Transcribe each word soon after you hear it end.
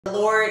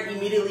Lord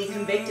immediately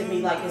convicted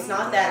me, like, it's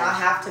not that I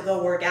have to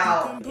go work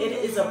out. It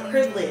is a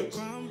privilege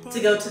to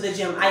go to the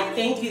gym. I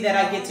thank you that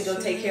I get to go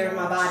take care of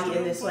my body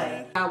in this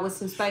way. With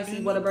some spicy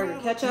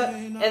Whataburger ketchup,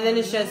 and then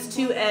it's just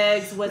 2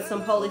 eggs with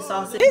some holy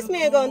sausage. This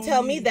man gonna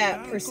tell me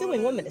that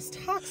pursuing women is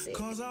toxic.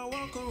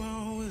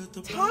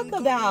 Talk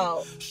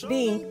about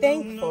being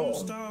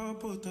thankful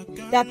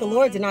that the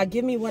Lord did not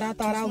give me what I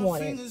thought I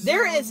wanted.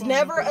 There is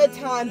never a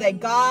time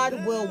that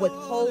God will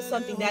withhold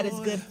something that is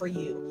good for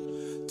you.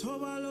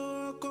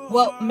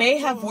 What may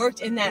have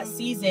worked in that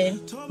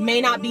season may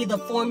not be the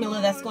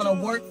formula that's going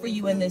to work for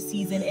you in this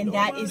season, and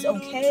that is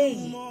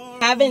okay.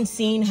 I haven't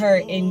seen her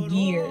in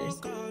years,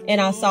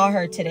 and I saw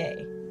her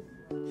today.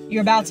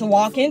 You're about to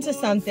walk into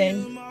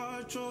something.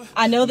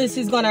 I know this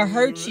is going to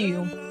hurt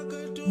you,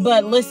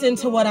 but listen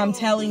to what I'm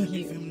telling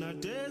you.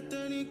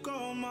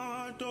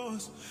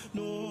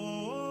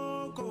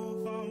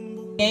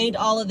 Gained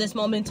all of this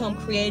momentum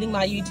creating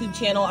my YouTube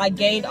channel. I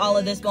gained all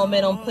of this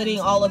momentum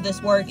putting all of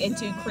this work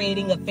into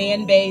creating a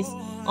fan base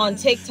on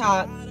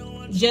TikTok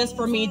just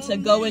for me to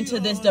go into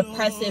this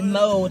depressive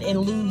mode and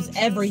lose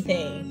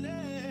everything.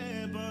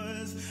 Yeah,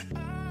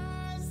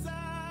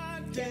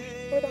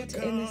 we're about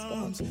to end this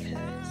vlog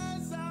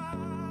because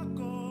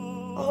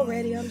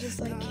already I'm just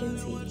like,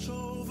 Kenzie,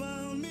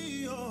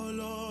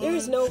 there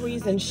is no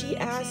reason. She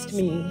asked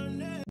me.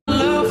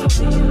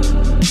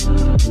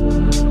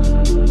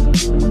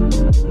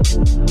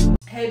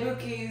 Hey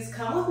Bookies,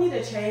 come with me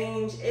to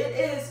change. It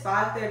is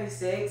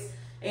 5:36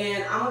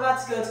 and I'm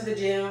about to go to the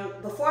gym.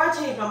 Before I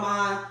change my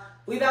mind,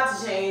 we about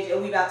to change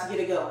and we about to get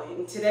it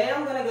going. Today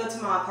I'm gonna go to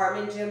my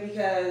apartment gym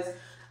because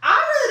I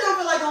really don't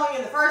feel like going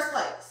in the first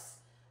place.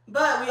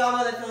 But we all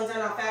know that feelings are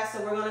not facts,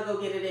 so we're gonna go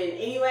get it in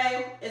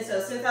anyway. And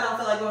so since I don't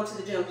feel like going to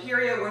the gym,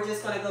 period, we're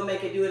just gonna go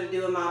make it do what it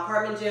do in my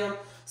apartment gym.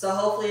 So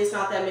hopefully it's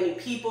not that many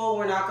people.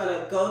 We're not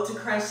gonna go to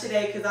Crunch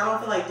today because I don't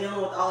feel like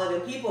dealing with all of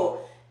them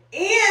people.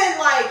 And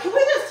like, can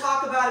we just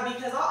talk about it?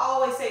 Because I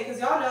always say, because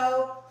y'all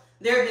know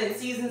there have been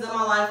seasons of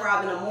my life where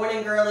I've been a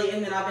morning girly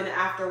and then I've been an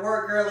after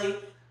work girly.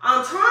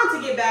 I'm trying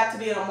to get back to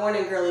being a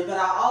morning girly, but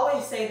I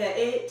always say that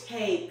it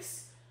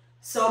takes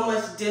so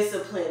much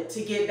discipline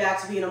to get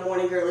back to being a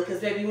morning girly. Because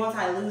baby, once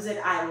I lose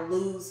it, I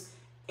lose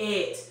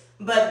it.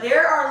 But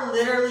there are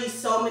literally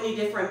so many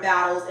different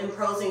battles and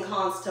pros and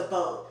cons to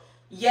both.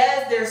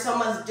 Yes, there's so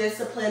much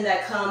discipline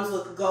that comes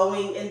with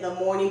going in the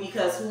morning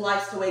because who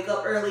likes to wake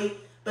up early?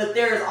 But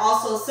there's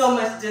also so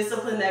much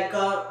discipline that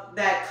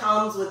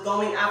comes with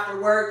going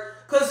after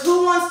work. Because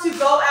who wants to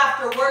go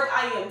after work?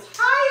 I am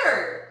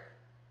tired.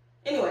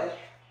 Anyway,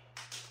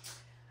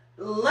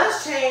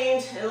 let's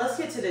change and let's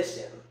get to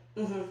this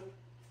gym.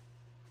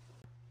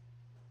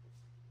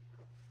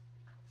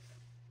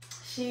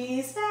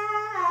 She's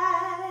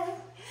back.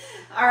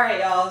 All right,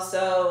 y'all.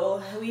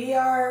 So we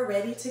are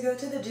ready to go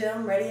to the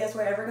gym, ready as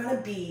we're ever going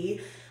to be.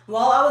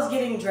 While I was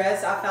getting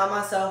dressed, I found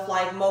myself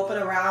like moping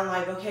around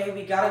like, okay,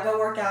 we got to go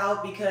work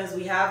out because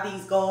we have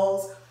these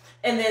goals.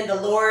 And then the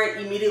Lord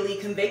immediately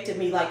convicted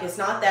me, like, it's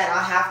not that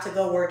I have to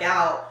go work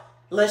out.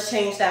 Let's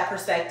change that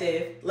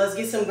perspective. Let's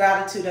get some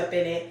gratitude up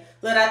in it.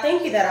 Lord, I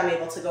thank you that I'm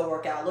able to go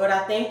work out. Lord, I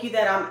thank you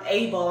that I'm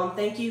able. I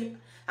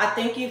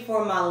thank you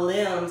for my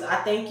limbs. I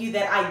thank you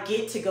that I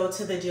get to go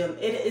to the gym.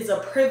 It is a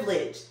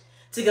privilege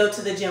to go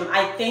to the gym.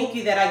 I thank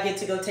you that I get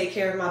to go take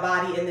care of my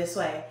body in this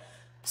way.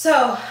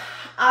 So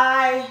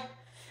I'm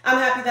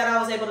happy that I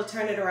was able to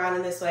turn it around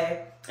in this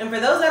way. And for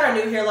those that are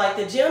new here, like,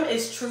 the gym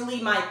is truly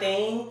my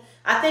thing.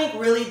 I think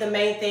really the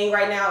main thing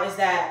right now is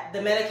that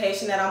the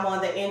medication that I'm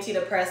on, the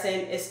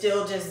antidepressant, is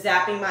still just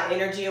zapping my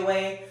energy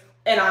away,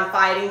 and I'm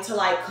fighting to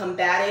like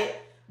combat it.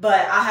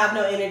 But I have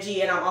no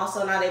energy, and I'm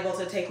also not able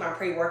to take my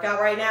pre-workout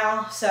right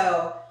now.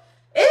 So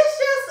it's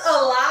just a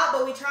lot,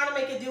 but we trying to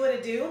make it do what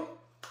it do.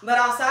 But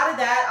outside of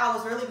that, I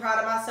was really proud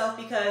of myself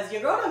because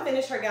your girl done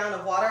finished her gallon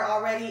of water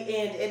already,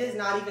 and it is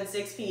not even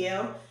 6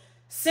 p.m.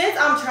 Since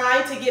I'm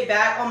trying to get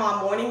back on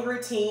my morning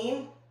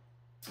routine,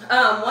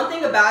 one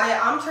thing about it,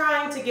 I'm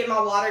trying to get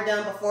my water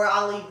done before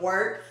I leave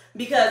work,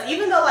 because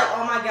even though like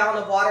on my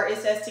gallon of water it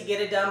says to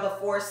get it done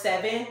before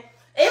 7,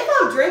 if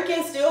I'm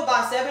drinking still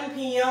by 7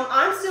 p.m.,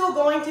 I'm still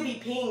going to be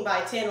peeing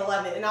by 10,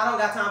 11, and I don't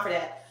got time for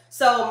that.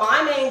 So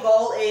my main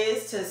goal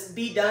is to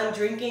be done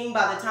drinking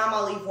by the time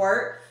I leave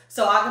work,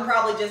 so I can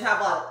probably just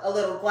have like a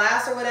little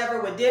glass or whatever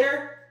with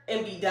dinner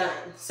and be done.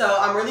 So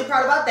I'm really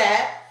proud about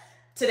that.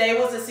 Today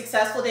was a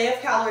successful day of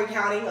calorie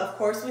counting. Of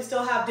course, we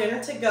still have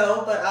dinner to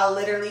go, but I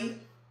literally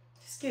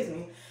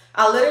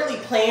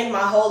planned my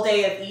whole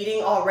day of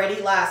eating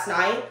already last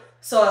night.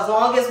 So as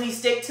long as we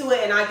stick to it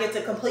and I get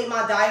to complete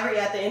my diary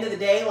at the end of the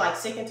day, like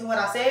sticking to what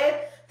I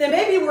said, then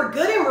maybe we're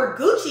good and we're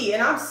Gucci,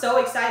 and I'm so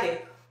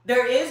excited.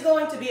 There is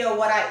going to be a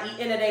what I eat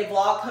in a day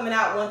vlog coming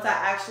out once I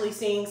actually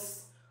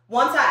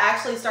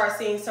start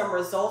seeing some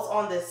results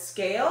on this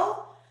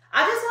scale.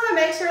 I just want to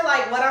make sure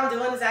like what I'm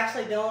doing is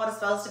actually doing what it's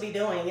supposed to be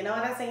doing. You know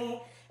what I'm saying?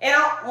 And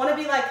I want to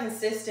be like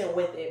consistent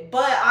with it.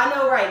 But I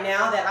know right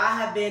now that I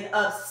have been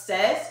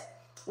obsessed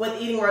with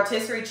eating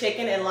rotisserie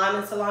chicken and lime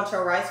and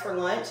cilantro rice for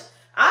lunch.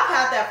 I've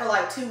had that for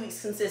like 2 weeks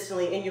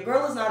consistently, and your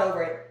girl is not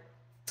over it.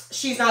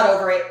 she's not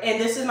over it. And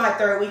this is my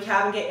 3rd week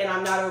having it, and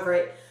I'm not over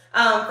it.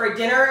 For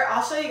dinner,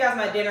 I'll show you guys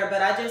my dinner,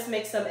 but I just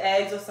mixed some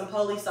eggs with some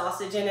Polish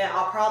sausage in it.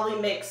 I'll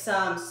probably mix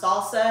some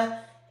salsa,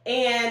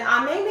 and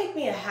I may make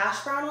me a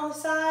hash brown on the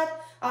side.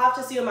 I'll have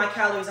to see what my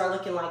calories are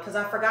looking like, because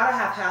I forgot I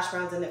have hash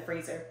browns in the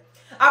freezer.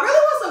 I really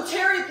want some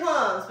cherry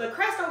plums, but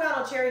Crest don't got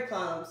no cherry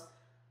plums.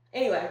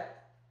 Anyway,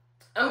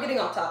 I'm getting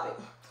off topic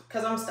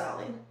because I'm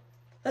stalling.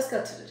 Let's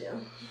go to the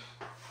gym.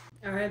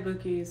 All right,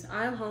 bookies,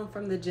 I'm home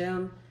from the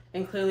gym,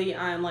 and clearly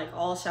I'm like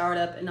all showered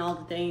up and all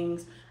the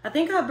things. I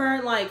think I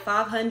burned like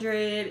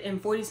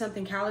 540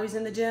 something calories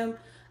in the gym.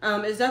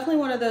 It's definitely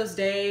one of those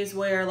days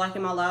where, like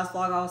in my last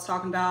vlog I was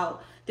talking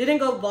about, didn't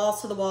go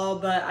balls to the wall,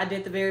 but I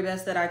did the very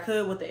best that I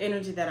could with the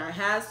energy that I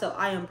had. So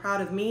I am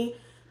proud of me.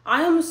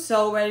 I am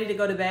so ready to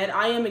go to bed.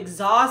 I am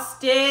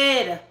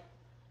exhausted.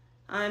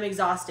 I'm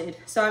exhausted.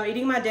 So I'm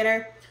eating my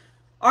dinner.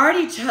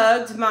 Already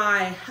chugged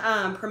my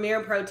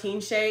Premier protein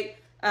shake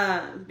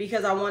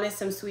because I wanted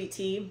some sweet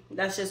tea.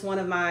 That's just one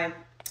of my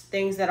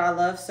things that I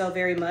love so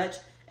very much.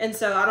 And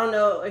so I don't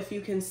know if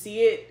you can see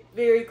it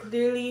very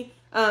clearly.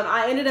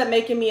 I ended up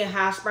making me a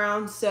hash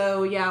brown.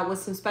 So yeah, with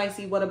some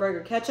spicy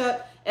Whataburger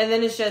ketchup. And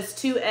then it's just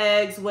 2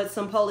 eggs with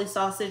some Polish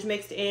sausage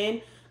mixed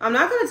in. I'm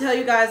not going to tell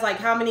you guys like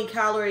how many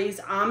calories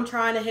I'm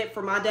trying to hit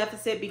for my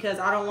deficit, because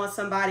I don't want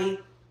somebody,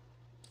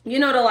 you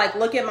know, to like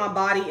look at my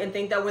body and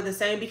think that we're the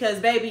same,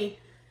 because baby,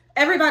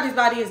 everybody's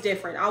body is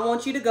different. I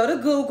want you to go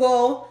to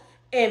Google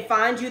and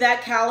find you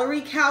that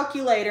calorie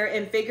calculator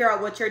and figure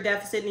out what your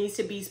deficit needs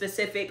to be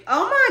specific.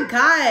 Oh my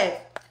God.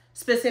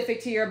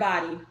 Specific to your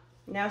body.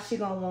 Now she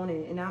gonna want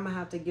it, and I'm gonna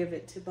have to give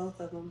it to both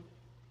of them.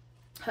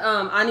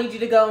 I need you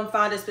to go and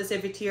find it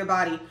specific to your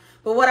body.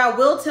 But what I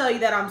will tell you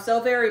that I'm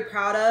so very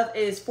proud of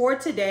is for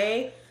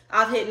today,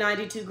 I've hit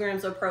 92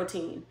 grams of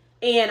protein.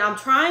 And I'm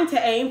trying to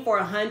aim for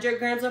 100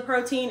 grams of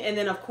protein. And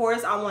then of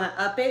course I want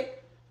to up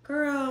it.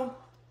 Girl.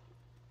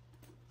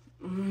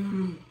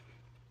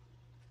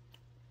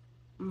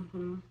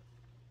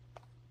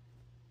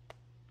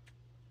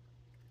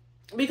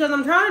 Because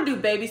I'm trying to do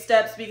baby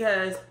steps,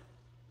 because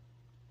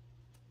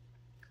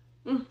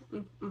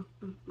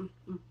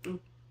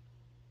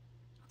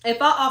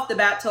if I off the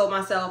bat told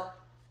myself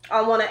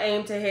I want to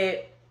aim to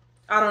hit,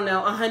 I don't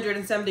know,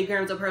 170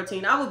 grams of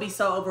protein, I would be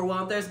so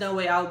overwhelmed. There's no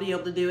way I would be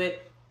able to do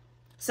it.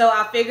 So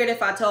I figured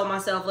if I told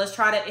myself, let's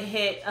try to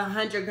hit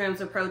 100 grams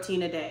of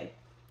protein a day.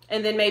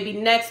 And then maybe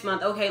next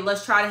month, okay,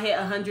 let's try to hit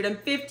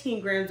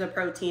 115 grams of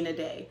protein a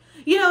day.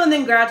 You know, and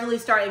then gradually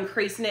start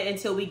increasing it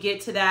until we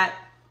get to that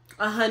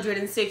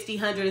 160,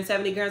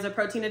 170 grams of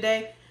protein a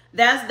day.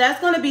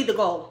 That's going to be the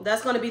goal.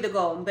 That's going to be the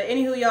goal. But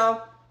anywho,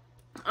 y'all,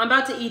 I'm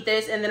about to eat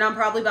this, and then I'm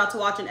probably about to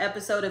watch an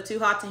episode of Too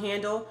Hot to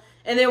Handle.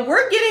 And then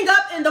we're getting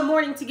up in the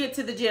morning to get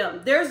to the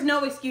gym. There's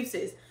no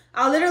excuses.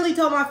 I literally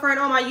told my friend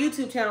on my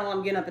YouTube channel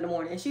I'm getting up in the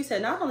morning. And she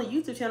said, not on the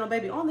YouTube channel,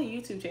 baby, on the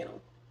YouTube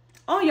channel.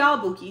 On y'all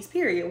bookies,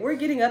 period. We're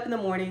getting up in the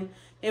morning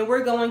and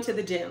we're going to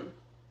the gym.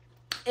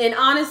 And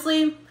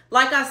honestly,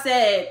 like I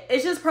said,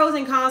 it's just pros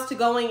and cons to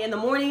going in the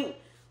morning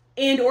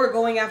and or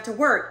going after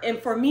work. And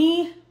for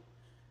me,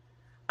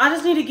 I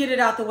just need to get it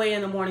out the way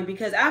in the morning,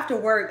 because after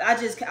work, I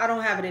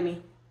don't have it in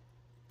me.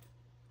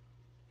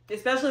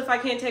 Especially if I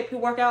can't take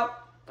pre-workout,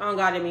 I don't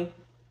got it in me.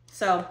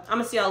 So I'm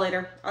gonna see y'all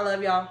later. I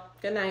love y'all.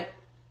 Good night.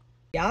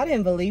 Y'all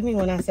didn't believe me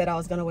when I said I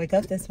was gonna wake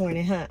up this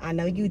morning, huh? I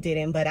know you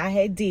didn't, but I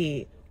had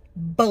did.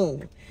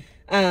 Boom.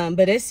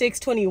 But it's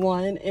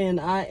 6:21 and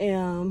I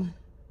am,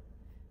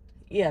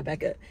 yeah,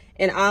 back up.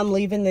 And I'm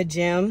leaving the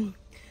gym.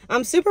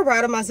 I'm super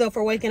proud of myself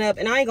for waking up,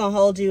 and I ain't gonna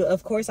hold you.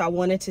 Of course, I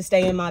wanted to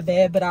stay in my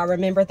bed, but I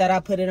remembered that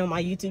I put it on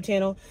my YouTube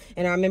channel,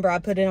 and I remember I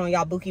put it on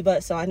y'all bookie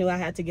butt, so I knew I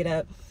had to get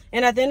up.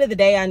 And at the end of the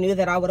day, I knew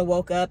that I would have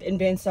woke up and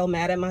been so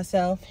mad at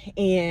myself,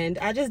 and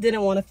I just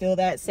didn't want to feel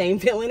that same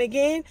feeling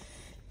again.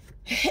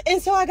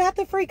 And so I got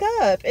the freak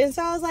up, and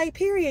so I was like,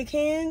 period,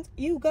 Ken,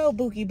 you go,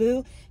 bookie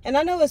boo. And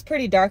I know it's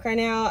pretty dark right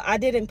now. I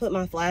didn't put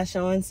my flash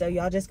on, so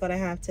y'all just gonna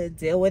have to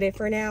deal with it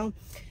for now.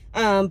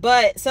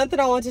 But something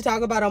I want to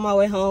talk about on my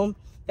way home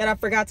that I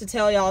forgot to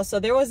tell y'all. So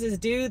there was this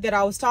dude that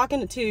I was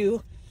talking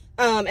to,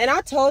 and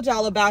I told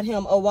y'all about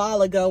him a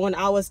while ago when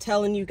I was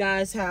telling you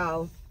guys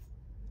how,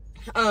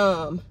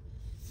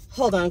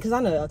 hold on, because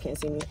I know y'all can't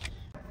see me.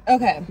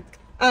 Okay.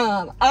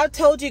 I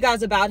told you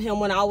guys about him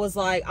when I was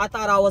like, I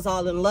thought I was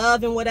all in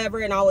love and whatever,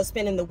 and I was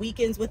spending the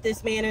weekends with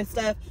this man and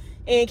stuff.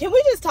 And can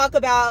we just talk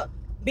about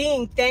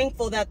being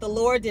thankful that the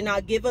Lord did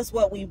not give us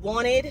what we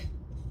wanted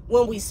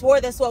when we swore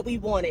that's what we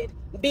wanted?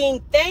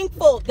 Being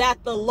thankful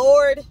that the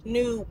Lord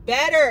knew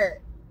better.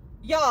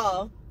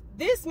 Y'all,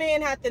 this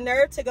man had the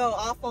nerve to go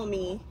off on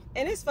me.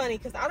 And it's funny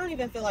because I don't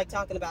even feel like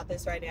talking about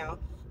this right now.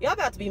 Y'all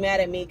about to be mad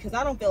at me because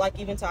I don't feel like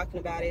even talking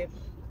about it.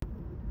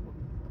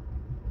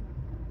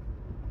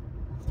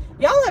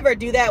 Y'all ever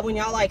do that when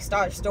y'all like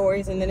start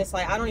stories and then it's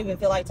like, I don't even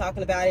feel like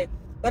talking about it,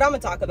 but I'm gonna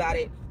talk about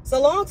it.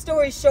 So long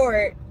story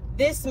short,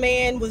 this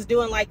man was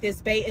doing like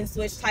this bait and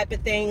switch type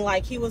of thing.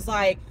 Like he was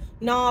like,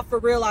 nah, for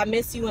real, I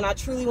miss you and I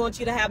truly want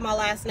you to have my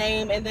last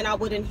name. And then I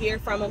wouldn't hear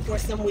from him for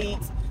some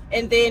weeks.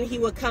 And then he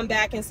would come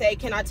back and say,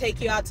 can I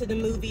take you out to the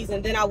movies?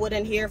 And then I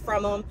wouldn't hear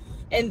from him.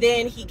 And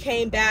then he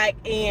came back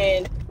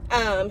and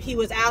he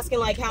was asking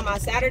like how my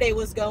Saturday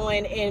was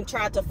going and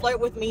tried to flirt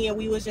with me, and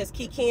we was just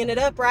kikiing it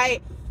up,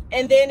 right?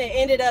 And then it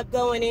ended up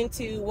going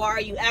into, why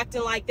are you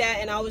acting like that?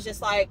 And I was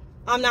just like,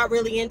 I'm not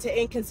really into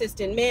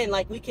inconsistent men.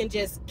 Like, we can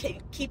just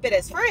keep it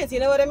as friends, you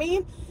know what I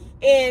mean?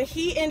 And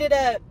he ended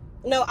up,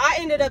 no, I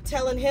ended up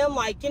telling him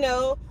like, you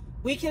know,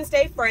 we can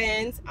stay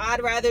friends.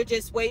 I'd rather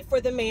just wait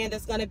for the man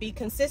that's going to be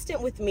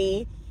consistent with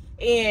me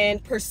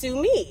and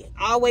pursue me.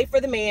 I'll wait for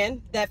the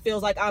man that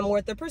feels like I'm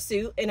worth the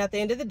pursuit. And at the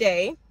end of the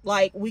day,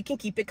 like, we can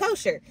keep it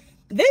kosher.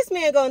 This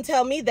man gonna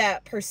tell me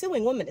that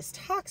pursuing women is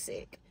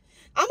toxic.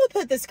 I'm gonna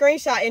put the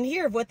screenshot in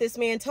here of what this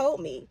man told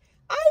me.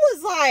 I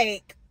was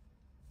like,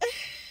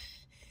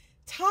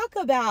 talk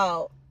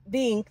about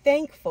being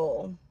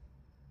thankful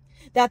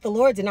that the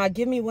Lord did not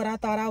give me what I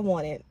thought I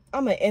wanted.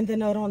 I'm gonna end the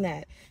note on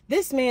that.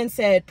 This man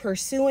said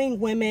pursuing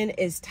women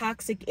is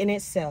toxic in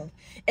itself.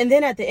 And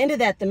then at the end of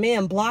that, the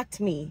man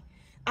blocked me.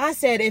 I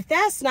said, if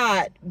that's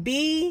not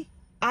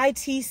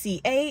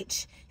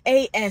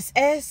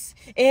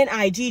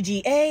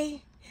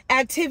BITCHASSNIGGA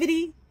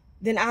activity,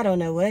 then I don't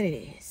know what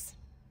it is.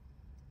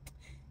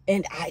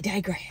 And I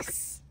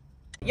digress.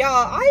 Y'all,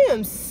 I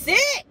am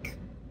sick.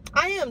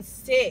 I am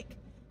sick.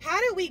 How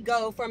did we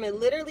go from it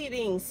literally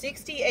being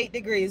 68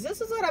 degrees?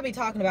 This is what I be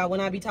talking about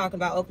when I be talking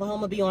about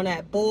Oklahoma be on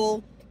that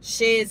bull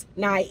shiz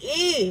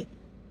naive.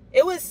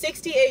 It was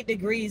 68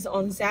 degrees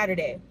on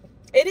Saturday.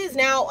 It is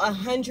now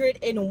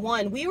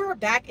 101. We were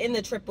back in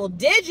the triple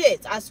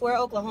digits. I swear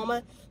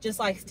Oklahoma just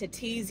likes to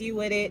tease you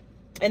with it,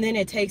 and then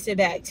it takes it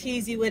back.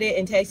 Tease you with it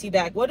and takes you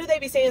back. What do they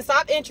be saying?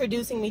 Stop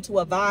introducing me to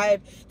a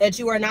vibe that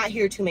you are not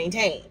here to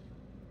maintain.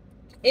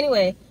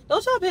 Anyway,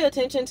 don't y'all pay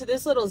attention to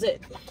this little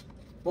zit.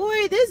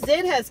 Boy, this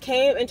zit has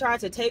came and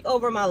tried to take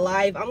over my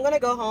life. I'm going to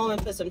go home and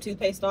put some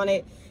toothpaste on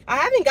it. I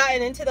haven't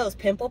gotten into those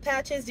pimple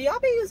patches. Do y'all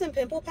be using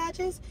pimple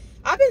patches?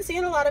 I've been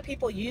seeing a lot of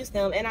people use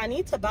them, and I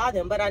need to buy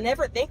them, but I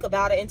never think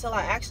about it until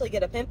I actually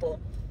get a pimple.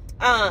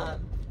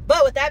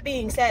 But with that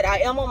being said, I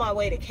am on my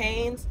way to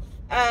Cane's.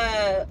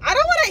 I don't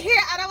want to hear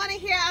it. I don't want to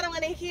hear it. I don't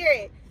want to hear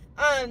it.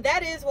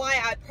 That is why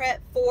I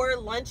prep for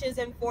lunches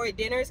and for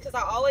dinners, because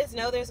I always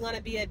know there's going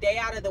to be a day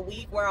out of the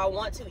week where I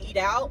want to eat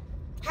out.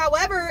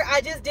 However,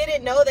 I just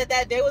didn't know that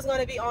that day was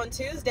going to be on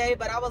Tuesday,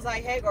 but I was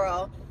like, hey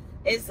girl,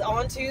 it's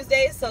on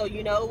Tuesday, so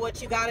you know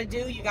what you got to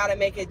do. You got to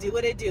make it do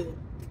what it do.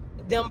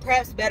 Them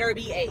preps better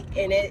be 8,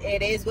 and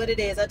it is what it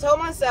is. I told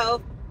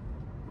myself,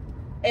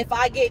 if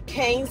I get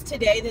Cane's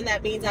today, then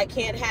that means I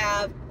can't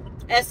have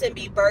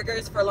S&B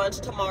burgers for lunch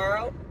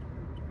tomorrow.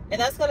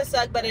 And that's going to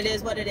suck, but it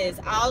is what it is.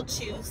 I'll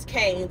choose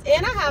Cane's,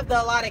 and I have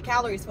a lot of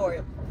calories for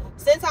it.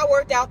 Since I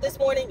worked out this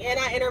morning and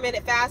I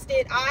intermittent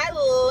fasted, I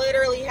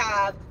literally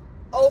have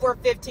over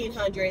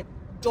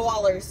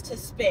 $1,500 to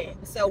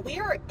spend. So we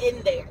are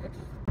in there.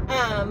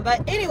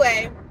 But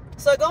anyway,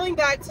 so going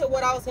back to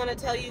what I was going to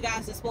tell you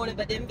guys this morning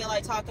but didn't feel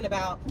like talking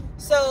about.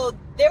 So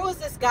there was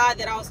this guy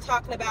that I was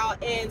talking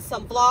about in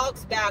some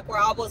vlogs back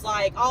where I was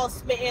like all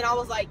smitten. I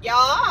was like, y'all,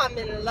 I'm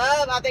in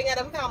love. I think I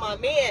done found my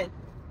man.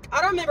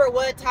 I don't remember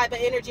what type of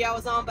energy I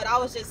was on, but I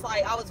was just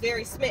like, I was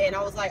very smitten.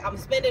 I was like, I'm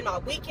spending my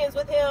weekends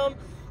with him.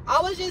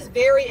 I was just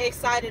very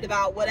excited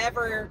about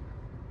whatever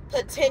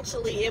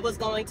potentially it was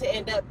going to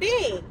end up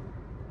being.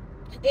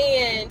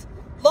 And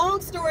long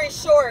story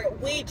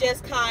short, we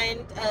just kind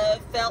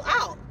of fell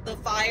out. The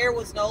fire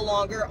was no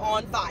longer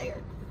on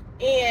fire.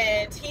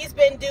 And he's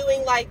been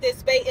doing like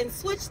this bait and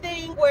switch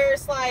thing where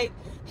it's like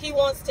he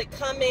wants to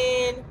come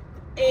in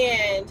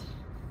and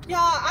y'all,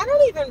 I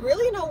don't even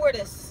really know where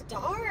to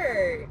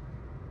start.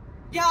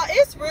 Y'all,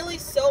 it's really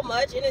so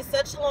much and it's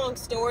such a long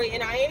story,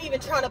 and I ain't even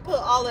trying to put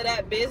all of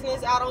that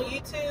business out on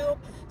YouTube.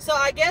 So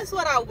I guess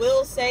what I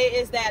will say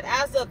is that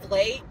as of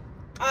late,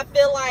 I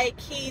feel like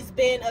he's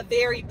been a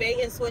very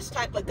bait and switch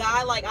type of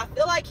guy. Like, I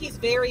feel like he's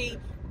very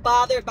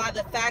bothered by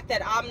the fact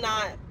that I'm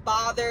not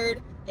bothered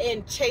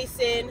in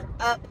chasing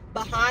up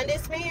behind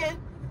this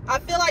man. I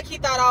feel like he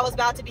thought I was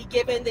about to be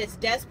given this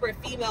desperate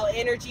female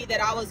energy,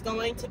 that I was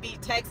going to be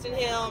texting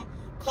him,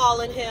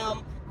 calling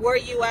him, where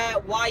you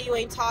at, why you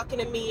ain't talking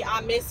to me,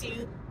 I miss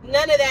you.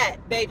 None of that,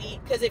 baby,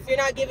 because if you're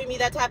not giving me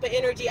that type of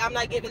energy, I'm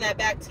not giving that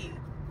back to you.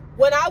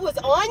 When I was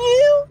on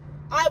you,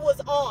 I was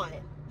on.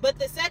 But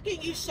the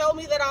second you show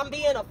me that I'm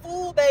being a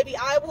fool, baby,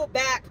 I will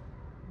back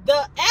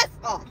the F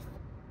off.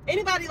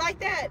 Anybody like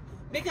that?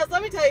 Because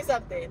let me tell you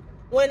something.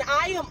 When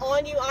I am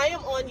on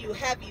you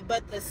heavy.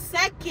 But the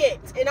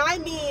second, and I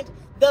mean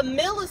the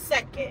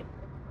millisecond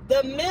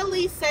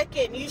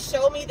you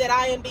show me that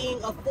I am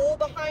being a fool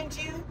behind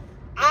you,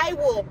 I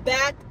will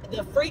back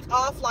the freak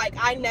off like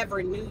I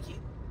never knew you.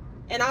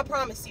 And I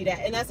promise you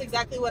that. And that's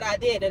exactly what I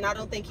did. And I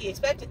don't think he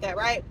expected that,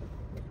 right?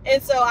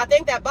 And so I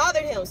think that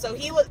bothered him. So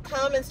he would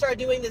come and start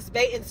doing this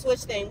bait and switch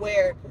thing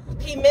where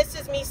he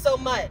misses me so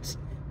much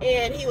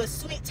and he would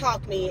sweet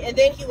talk me, and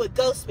then he would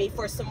ghost me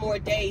for some more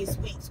days,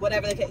 weeks,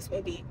 whatever the case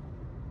may be.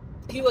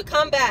 He would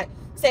come back,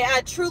 say,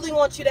 I truly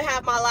want you to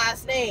have my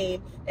last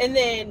name, and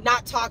then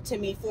not talk to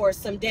me for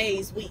some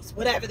days, weeks,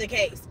 whatever the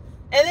case.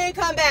 and then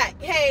come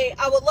back, hey,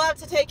 I would love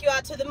to take you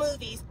out to the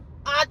movies.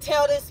 I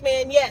tell this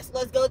man, yes,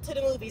 let's go to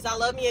the movies. I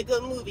love me a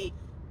good movie.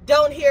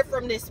 Don't hear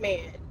from this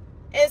man.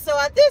 And so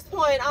at this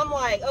point, I'm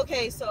like,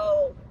 okay,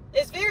 so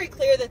it's very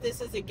clear that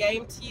this is a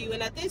game to you.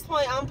 And at this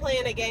point, I'm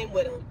playing a game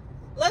with him.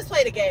 Let's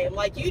play the game.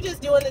 Like, you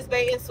just doing this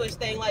bait and switch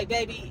thing. Like,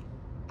 baby,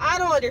 I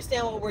don't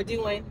understand what we're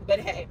doing, but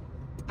hey.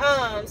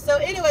 So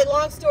anyway,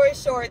 long story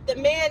short, the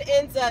man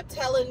ends up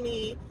telling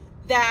me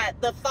that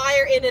the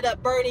fire ended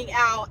up burning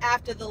out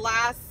after the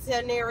last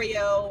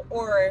scenario,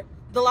 or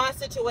the last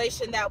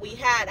situation that we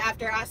had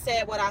after I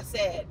said what I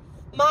said.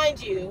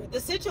 Mind you, the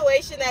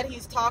situation that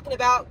he's talking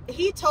about,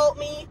 he told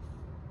me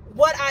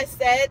what I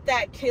said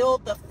that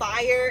killed the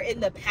fire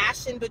and the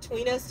passion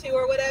between us two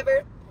or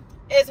whatever,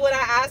 is when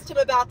I asked him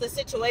about the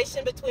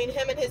situation between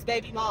him and his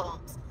baby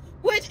moms,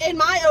 which in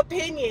my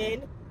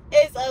opinion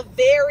is a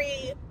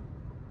very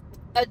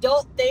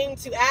adult thing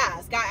to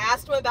ask. I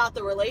asked him about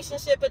the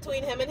relationship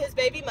between him and his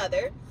baby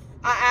mother.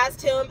 I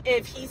asked him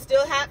if he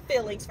still had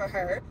feelings for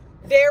her.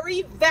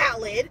 Very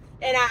valid.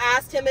 And I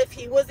asked him if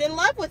he was in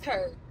love with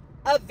her.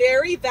 A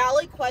very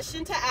valid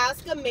question to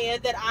ask a man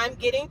that I'm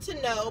getting to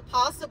know,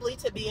 possibly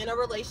to be in a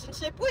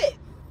relationship with.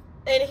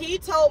 And he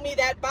told me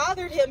that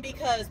bothered him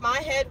because my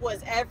head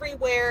was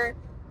everywhere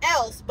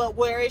else but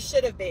where it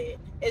should have been,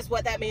 is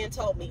what that man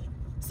told me.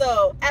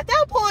 So at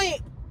that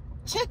point,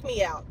 check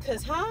me out.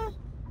 Because,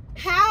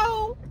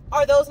 how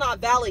are those not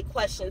valid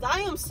questions? I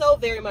am so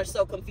very much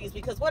so confused,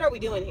 because what are we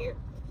doing here?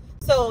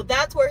 So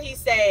that's where he's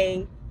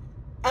saying,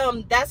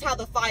 that's how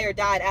the fire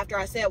died after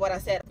I said what I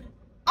said.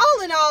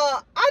 All in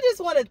all, I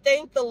just want to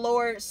thank the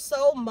Lord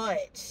so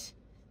much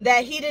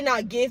that he did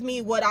not give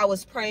me what I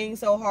was praying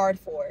so hard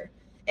for.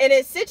 And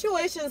it's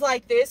situations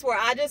like this where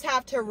I just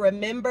have to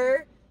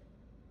remember,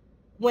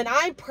 when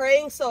I'm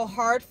praying so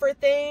hard for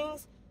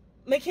things,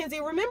 Mackenzie,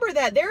 remember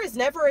that there is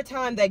never a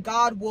time that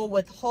God will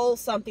withhold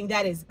something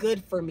that is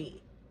good for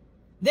me.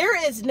 There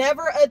is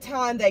never a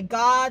time that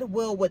God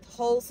will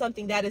withhold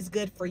something that is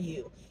good for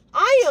you.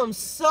 I am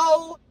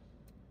so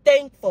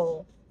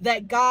thankful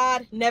that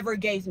God never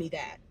gave me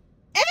that.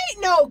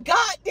 Ain't no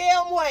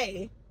goddamn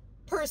way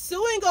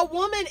pursuing a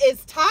woman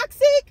is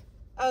toxic.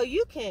 Oh,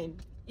 you can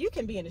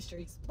be in the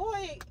streets,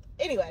 boy.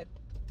 Anyway,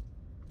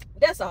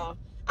 that's all.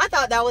 I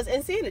thought that was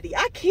insanity.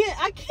 I can't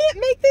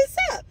make this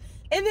up.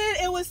 And then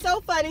it was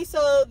so funny.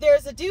 So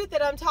there's a dude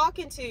that I'm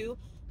talking to.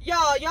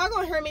 Y'all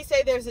gonna hear me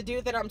say there's a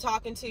dude that I'm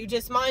talking to.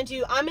 Just mind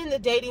you, I'm in the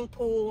dating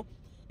pool.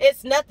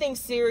 It's nothing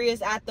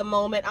serious at the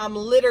moment. I'm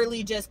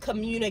literally just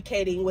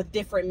communicating with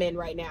different men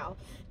right now.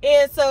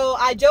 And so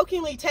I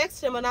jokingly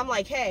text him and I'm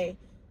like, hey,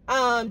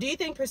 do you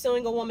think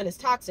pursuing a woman is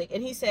toxic?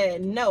 And he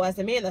said, no, as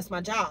a man, that's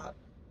my job.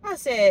 I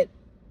said,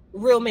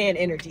 real man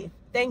energy.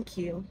 Thank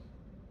you.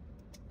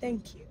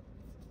 Thank you.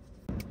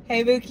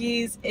 Hey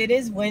Bookies, it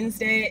is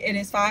Wednesday. It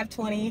is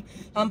 5:20.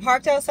 I'm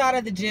parked outside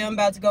of the gym,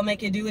 about to go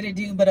make it do what it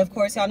do. But of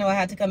course, y'all know I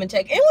had to come and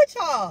check in with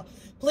y'all.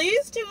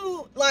 Please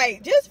do,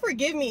 like, just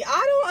forgive me.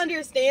 I don't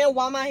understand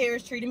why my hair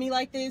is treating me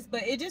like this,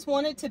 but it just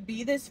wanted to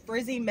be this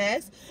frizzy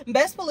mess.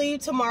 Best believe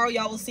tomorrow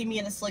y'all will see me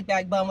in a slick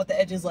back bun with the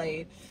edges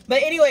laid.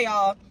 But anyway,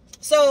 y'all,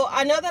 so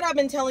I know that I've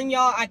been telling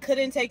y'all I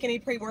couldn't take any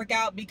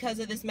pre-workout because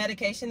of this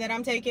medication that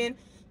I'm taking.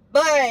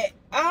 But,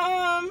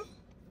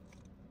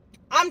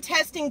 I'm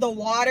testing the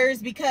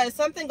waters because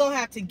something gonna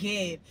have to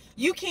give.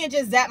 You can't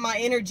just zap my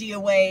energy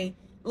away.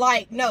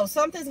 Like, no,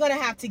 something's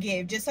gonna have to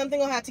give. Just something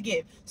gonna have to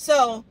give.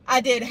 So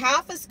I did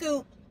half a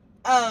scoop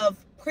of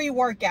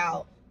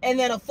pre-workout and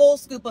then a full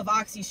scoop of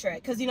OxyShred.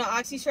 Because, you know,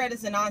 OxyShred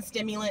is a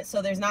non-stimulant,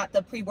 so there's not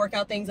the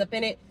pre-workout things up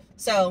in it.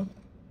 So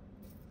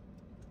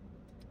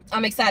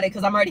I'm excited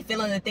because I'm already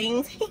feeling the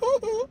things.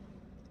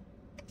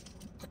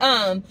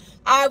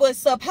 I was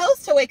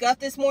supposed to wake up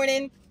this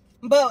morning,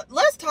 but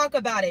let's talk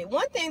about it.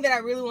 One thing that I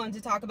really wanted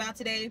to talk about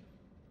today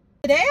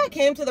I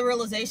came to the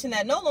realization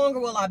that no longer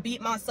will I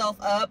beat myself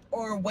up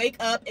or wake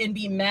up and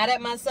be mad at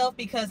myself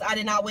because I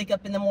did not wake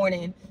up in the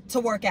morning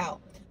to work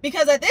out.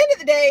 Because at the end of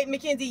the day,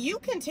 Mackenzie, you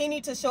continue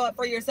to show up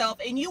for yourself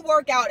and you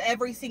work out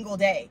every single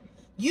day.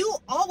 You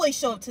always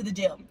show up to the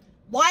gym.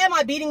 Why am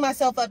I beating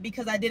myself up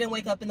because I didn't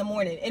wake up in the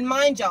morning? And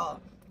mind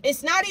y'all,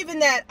 it's not even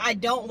that I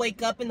don't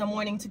wake up in the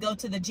morning to go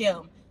to the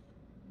gym.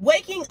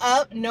 Waking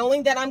up,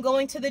 knowing that I'm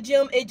going to the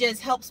gym, it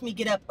just helps me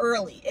get up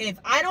early. If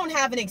I don't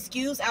have an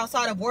excuse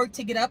outside of work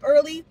to get up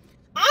early,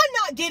 I'm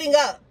not getting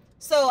up.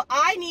 So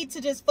I need to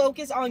just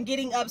focus on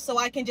getting up so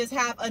I can just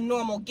have a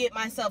normal get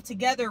myself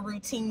together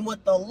routine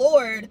with the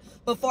Lord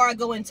before I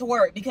go into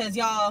work. Because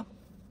y'all,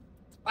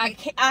 I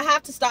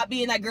have to stop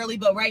being that girly,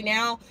 but right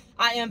now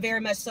I am very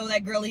much so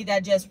that girly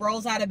that just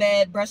rolls out of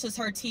bed, brushes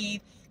her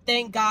teeth.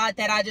 Thank God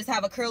that I just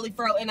have a curly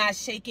fro and I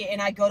shake it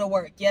and I go to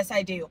work. Yes,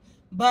 I do.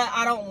 But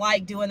I don't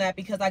like doing that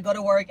because I go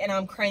to work and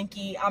I'm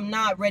cranky. I'm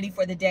not ready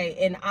for the day.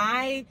 And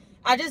I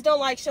just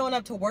don't like showing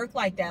up to work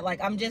like that. Like,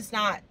 I'm just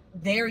not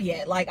there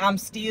yet. Like, I'm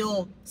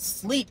still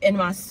asleep in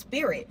my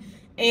spirit.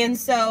 And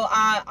so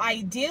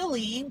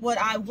ideally what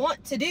I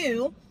want to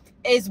do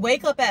is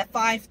wake up at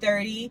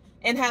 5:30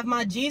 and have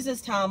my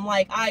Jesus time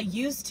like I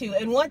used to.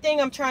 And one thing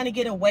I'm trying to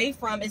get away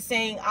from is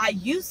saying I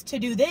used to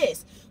do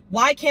this.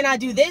 Why can't I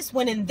do this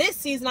when in this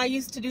season I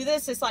used to do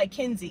this? It's like,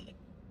 Kenzie,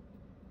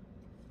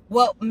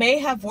 what may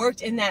have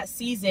worked in that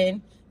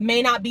season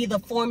may not be the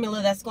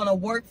formula that's going to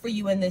work for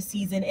you in this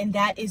season, and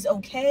that is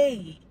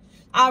okay.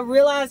 I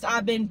realized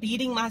I've been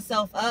beating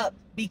myself up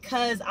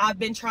because I've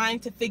been trying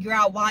to figure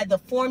out why the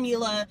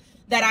formula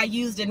that I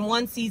used in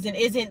one season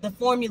isn't the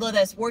formula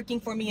that's working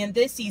for me in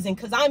this season,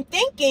 because I'm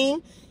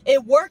thinking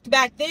it worked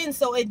back then,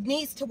 so it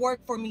needs to work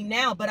for me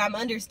now. But I'm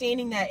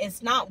understanding that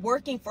it's not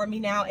working for me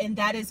now, and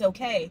that is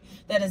okay.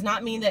 That does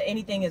not mean that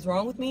anything is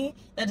wrong with me.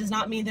 That does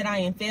not mean that I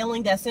am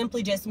failing. That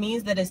simply just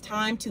means that it's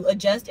time to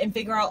adjust and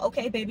figure out,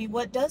 okay, baby,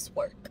 what does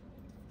work?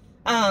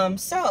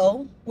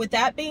 So with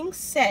that being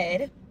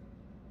said,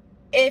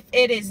 if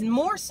it is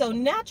more so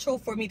natural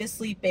for me to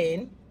sleep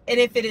in, and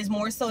if it is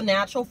more so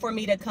natural for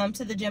me to come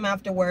to the gym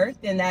after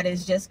work, then that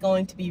is just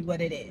going to be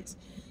what it is.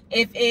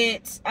 If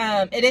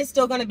it is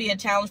still going to be a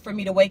challenge for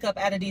me to wake up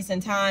at a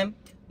decent time,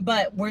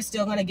 but we're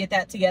still going to get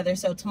that together.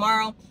 So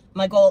tomorrow,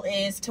 my goal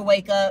is to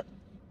wake up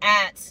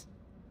at,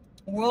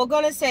 we're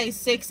going to say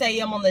 6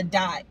 a.m. on the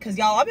dot. Because,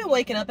 y'all, I've been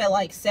waking up at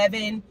like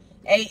 7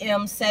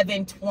 a.m.,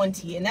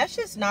 7:20. And that's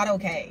just not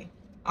okay.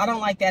 I don't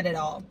like that at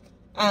all.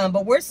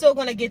 But we're still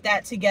going to get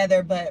that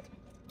together. But,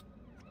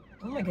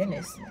 oh my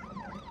goodness.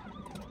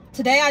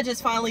 Today, I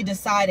just finally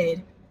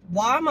decided,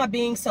 why am I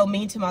being so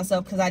mean to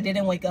myself because I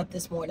didn't wake up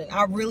this morning?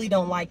 I really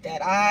don't like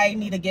that. I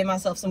need to give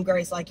myself some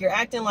grace. Like, you're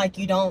acting like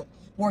you don't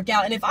work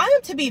out. And if I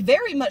am to be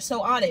very much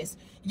so honest,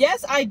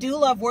 yes, I do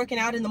love working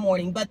out in the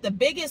morning. But the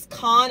biggest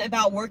con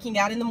about working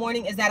out in the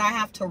morning is that I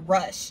have to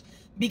rush.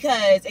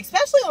 Because,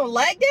 especially on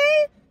leg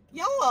day,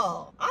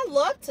 y'all, I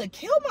love to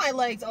kill my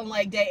legs on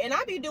leg day. And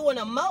I be doing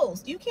the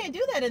most. You can't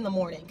do that in the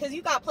morning because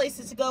you got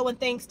places to go and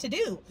things to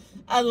do.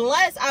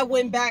 Unless I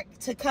went back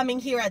to coming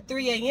here at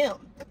 3 a.m.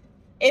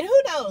 And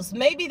who knows,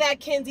 maybe that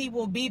Kenzie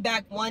will be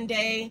back one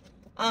day.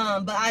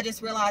 But I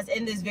just realized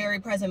in this very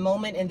present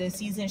moment in this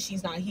season,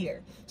 she's not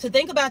here. So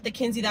think about the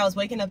Kenzie that was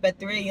waking up at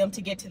 3 a.m.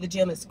 to get to the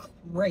gym is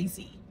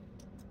crazy.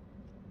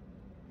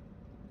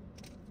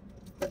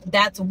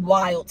 That's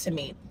wild to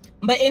me.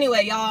 But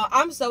anyway, y'all,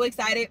 I'm so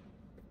excited.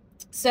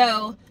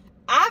 So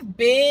I've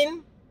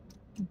been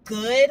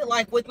good,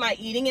 like with my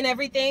eating and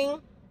everything.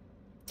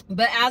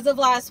 But as of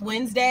last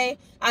Wednesday,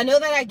 I know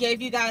that I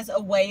gave you guys a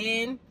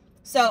weigh-in.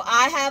 So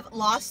I have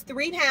lost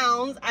 3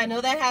 pounds. I know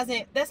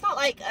that's not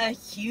like a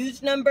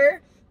huge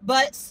number,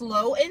 but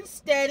slow and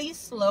steady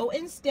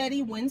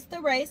wins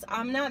the race.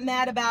 I'm not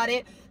mad about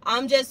it.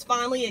 I'm just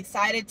finally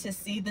excited to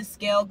see the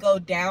scale go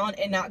down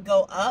and not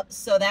go up.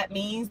 So that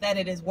means that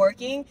it is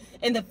working.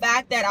 And the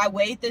fact that I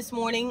weighed this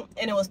morning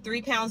and it was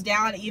 3 pounds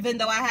down, even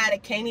though I had a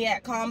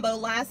caniac combo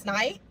last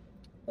night,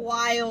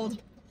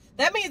 wild.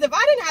 That means if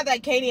I didn't have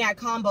that caniac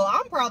combo,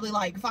 I'm probably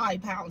like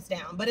 5 pounds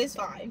down, but it's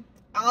fine.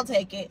 I'll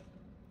take it.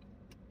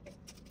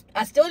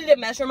 I still need to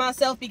measure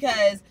myself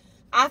because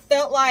I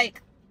felt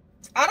like,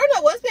 I don't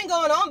know what's been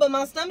going on, but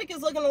my stomach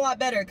is looking a lot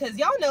better. Because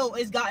y'all know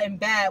it's gotten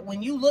bad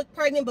when you look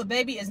pregnant, but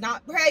baby is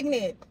not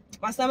pregnant.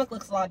 My stomach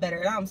looks a lot better,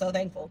 and I'm so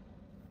thankful.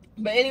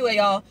 But anyway,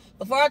 y'all,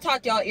 before I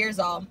talk y'all ears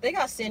off, they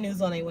got sin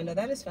news on their window.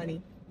 That is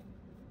funny.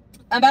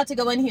 I'm about to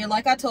go in here.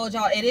 Like I told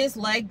y'all, it is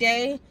leg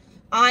day.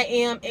 I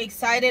am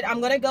excited. I'm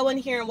going to go in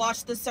here and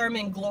watch the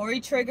sermon Glory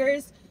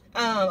Triggers.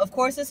 Of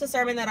course, it's a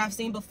sermon that I've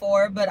seen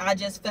before, but I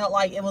just felt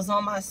like it was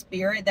on my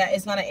spirit that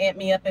it's going to amp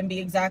me up and be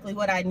exactly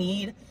what I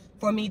need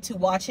for me to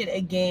watch it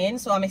again.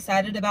 So I'm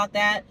excited about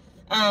that.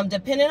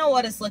 Depending on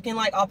what it's looking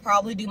like, I'll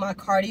probably do my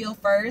cardio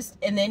first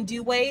and then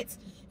do weights.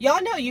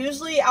 Y'all know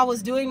usually I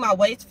was doing my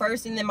weights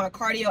first and then my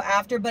cardio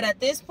after, but at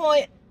this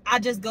point, I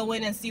just go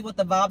in and see what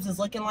the vibes is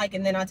looking like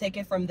and then I take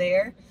it from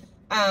there.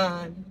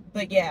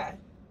 But yeah.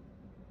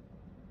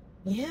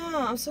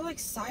 Yeah, I'm so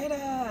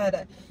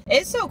excited.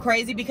 It's so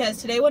crazy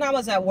because today when I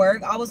was at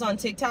work, I was on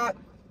TikTok,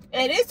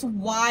 and it's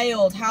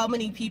wild how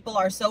many people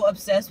are so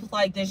obsessed with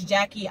like this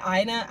Jackie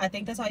Aina, I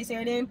think that's how you say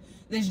her name,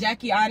 this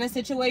Jackie Aina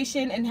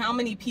situation, and how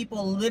many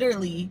people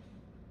literally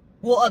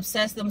will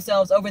obsess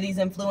themselves over these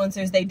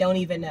influencers they don't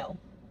even know.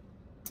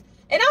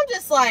 And I'm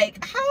just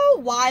like, how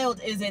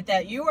wild is it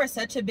that you are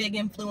such a big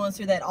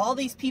influencer that all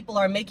these people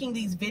are making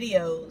these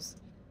videos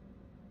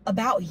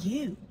about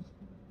you?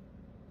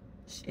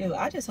 Shoot,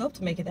 I just hope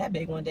to make it that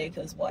big one day,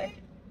 because what?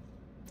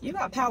 You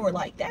got power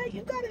like that.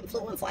 You got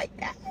influence like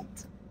that.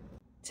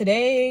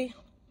 Today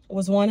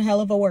was one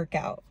hell of a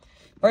workout.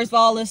 First of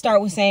all, let's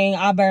start with saying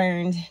I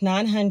burned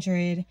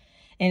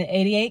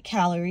 988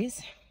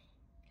 calories.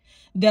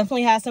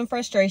 Definitely had some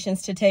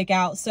frustrations to take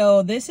out.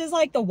 So this is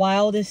like the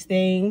wildest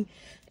thing.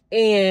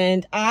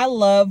 And I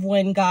love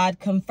when God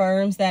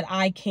confirms that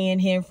I can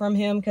hear from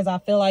him, because I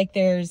feel like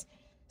there's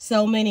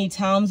so many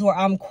times where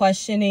I'm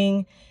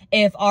questioning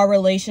if our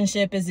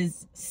relationship is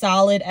as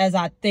solid as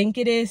I think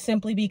it is,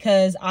 simply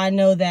because I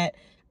know that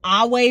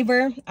I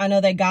waver. I know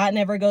that God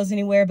never goes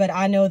anywhere, but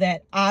I know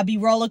that I be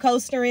roller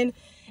coastering.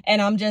 And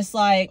I'm just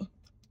like,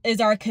 is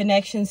our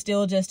connection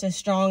still just as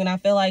strong. And I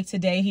feel like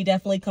today he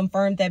definitely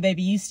confirmed that,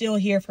 baby, you still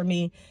hear from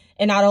me.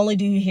 And not only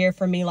do you hear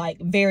from me, like,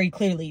 very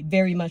clearly,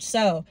 very much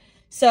so.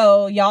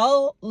 So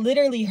y'all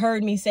literally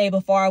heard me say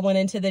before I went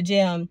into the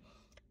gym,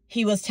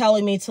 he was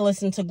telling me to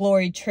listen to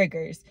Glory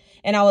Triggers.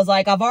 And I was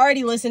like, I've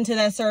already listened to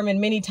that sermon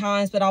many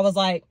times, but I was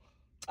like,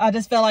 I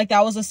just felt like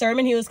that was a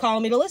sermon he was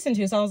calling me to listen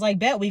to. So I was like,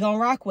 bet, we gonna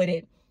rock with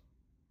it.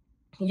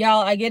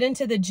 Y'all, I get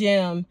into the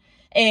gym.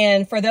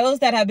 And for those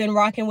that have been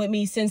rocking with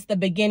me since the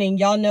beginning,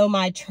 y'all know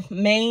my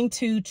main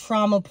two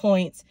trauma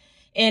points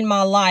in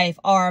my life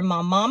are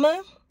my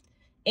mama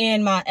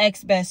and my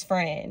ex-best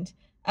friend.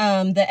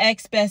 The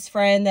ex-best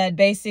friend that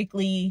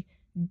basically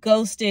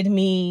ghosted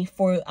me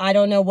for I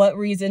don't know what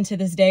reason to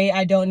this day.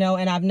 I don't know.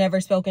 And I've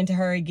never spoken to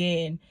her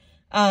again.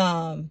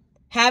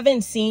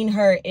 Haven't seen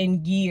her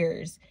in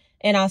years.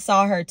 And I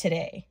saw her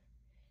today.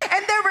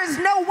 And there is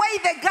no way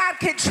that God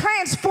could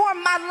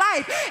transform my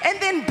life and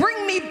then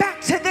bring me back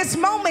to this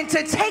moment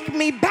to take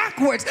me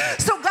backwards.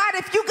 So God,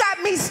 if you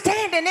got me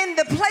standing in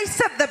the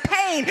place of the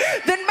pain,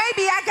 then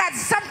maybe I got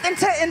something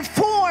to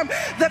inform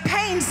the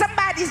pain.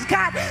 Somebody's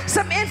got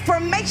some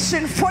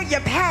information for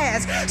your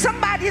past.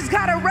 Somebody's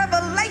got a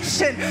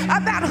revelation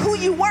about who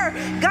you were.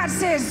 God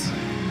says,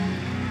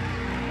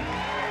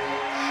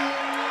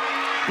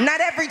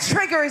 not every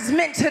trigger is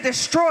meant to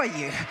destroy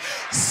you.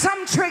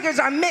 Some triggers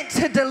are meant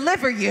to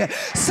deliver you.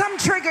 Some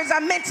triggers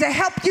are meant to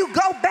help you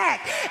go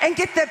back and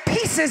get the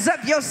pieces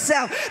of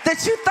yourself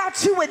that you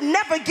thought you would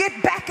never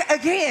get back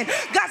again.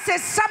 God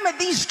says some of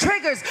these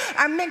triggers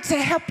are meant to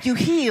help you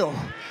heal.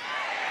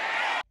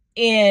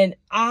 And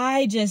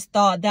I just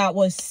thought that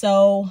was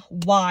so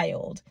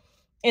wild.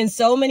 And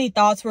so many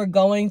thoughts were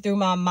going through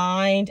my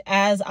mind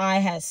as I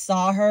had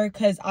saw her,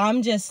 because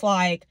I'm just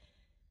like,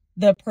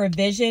 the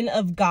provision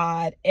of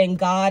God, and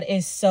God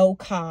is so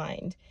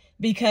kind,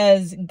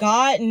 because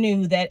God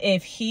knew that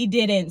if he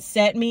didn't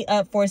set me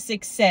up for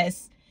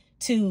success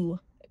to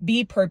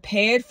be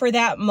prepared for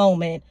that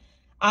moment,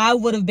 I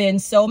would have been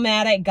so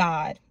mad at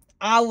God.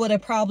 I would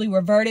have probably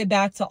reverted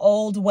back to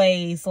old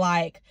ways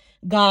like,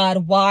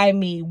 God, why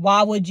me?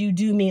 Why would you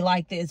do me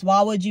like this?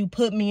 Why would you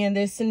put me in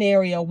this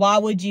scenario? Why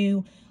would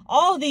you?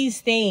 All these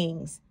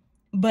things.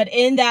 But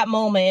in that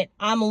moment,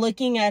 I'm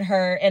looking at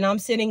her and I'm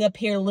sitting up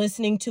here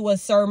listening to a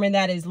sermon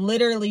that is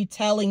literally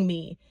telling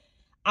me,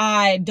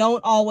 I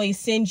don't always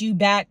send you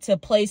back to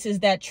places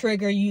that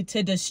trigger you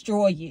to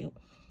destroy you.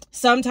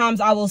 Sometimes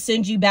I will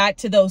send you back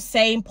to those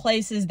same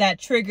places that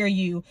trigger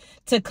you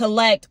to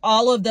collect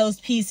all of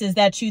those pieces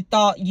that you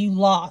thought you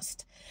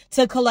lost,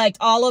 to collect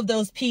all of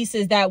those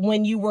pieces that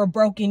when you were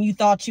broken, you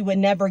thought you would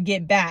never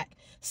get back.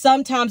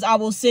 Sometimes I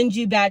will send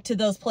you back to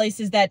those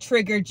places that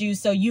triggered you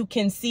so you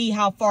can see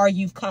how far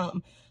you've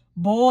come.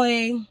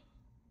 Boy,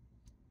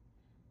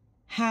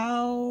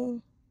 how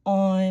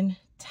on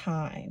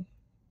time.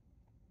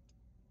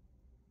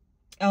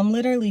 I'm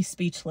literally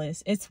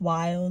speechless. It's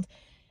wild.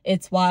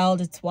 It's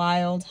wild. It's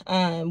wild.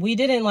 We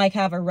didn't like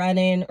have a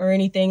run-in or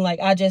anything.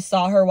 Like, I just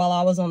saw her while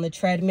I was on the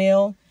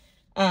treadmill.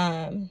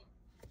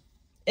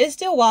 It's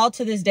still wild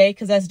to this day,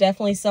 because that's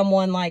definitely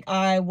someone like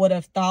I would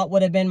have thought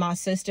would have been my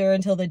sister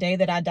until the day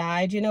that I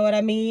died. You know what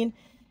I mean?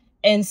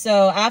 And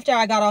so after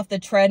I got off the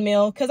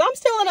treadmill, because I'm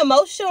still an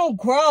emotional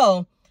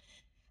girl,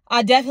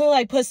 I definitely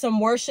like put some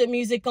worship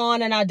music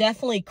on, and I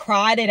definitely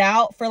cried it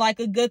out for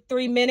like a good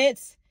 3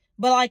 minutes.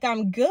 But like,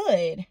 I'm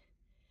good.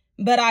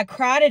 But I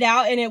cried it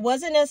out, and it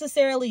wasn't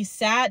necessarily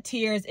sad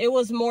tears. It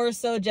was more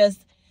so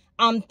just,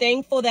 I'm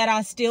thankful that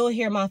I still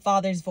hear my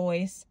Father's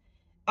voice.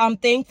 I'm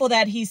thankful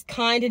that he's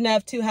kind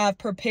enough to have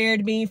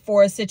prepared me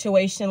for a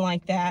situation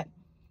like that.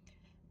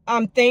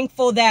 I'm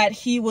thankful that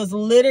he was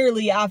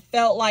literally, I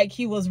felt like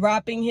he was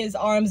wrapping his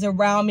arms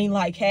around me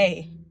like,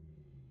 hey,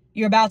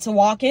 you're about to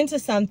walk into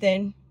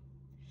something.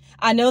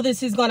 I know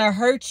this is going to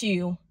hurt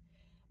you,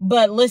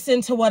 but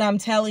listen to what I'm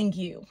telling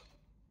you.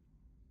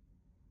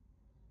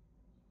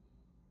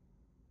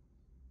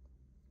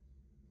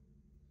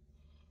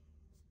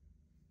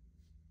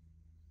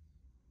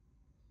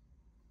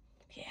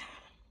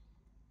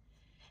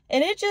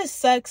 And it just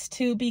sucks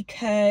too,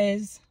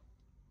 because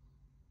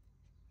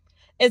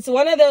it's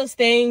one of those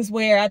things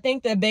where I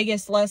think the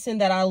biggest lesson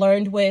that I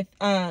learned with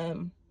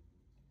our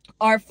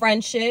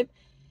friendship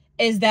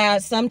is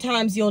that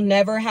sometimes you'll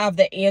never have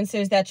the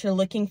answers that you're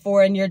looking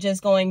for, and you're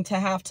just going to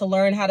have to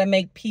learn how to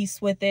make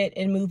peace with it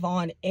and move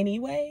on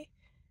anyway.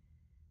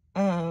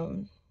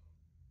 But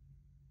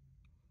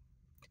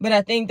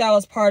I think that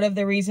was part of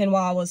the reason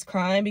why I was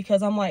crying,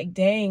 because I'm like,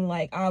 dang,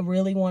 like, I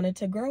really wanted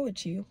to grow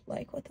with you.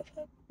 Like, what the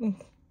fuck?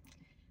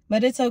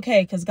 But it's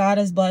okay, because God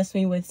has blessed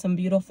me with some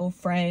beautiful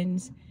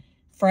friends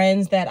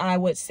that I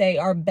would say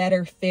are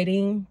better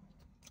fitting.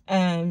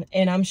 And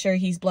I'm sure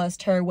he's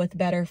blessed her with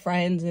better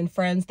friends and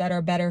friends that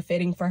are better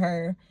fitting for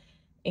her.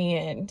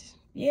 And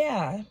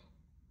yeah,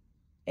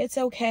 it's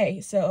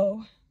okay.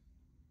 So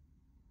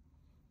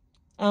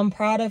I'm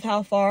proud of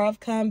how far I've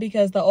come,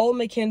 because the old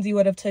Mackenzie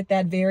would have took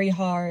that very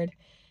hard.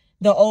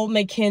 The old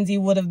Mackenzie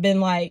would have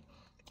been like,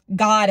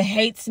 God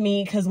hates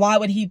me, because why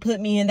would he put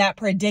me in that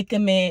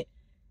predicament?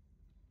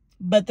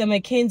 But the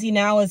Mackenzie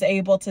now is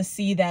able to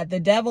see that the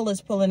devil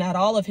is pulling out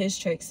all of his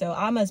tricks. So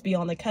I must be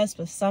on the cusp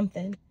of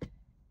something.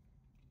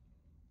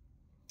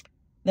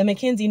 The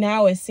Mackenzie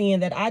now is seeing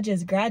that I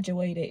just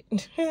graduated.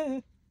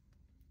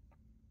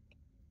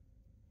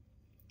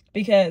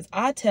 Because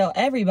I tell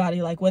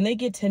everybody, like, when they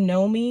get to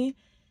know me,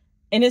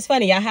 and it's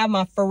funny, I have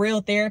my for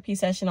real therapy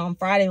session on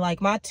Friday.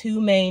 Like, my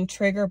two main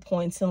trigger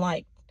points and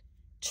like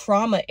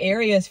trauma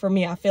areas for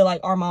me, I feel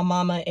like, are my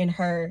mama and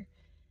her.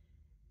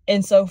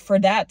 And so for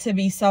that to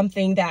be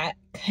something that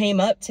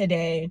came up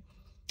today,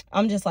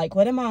 I'm just like,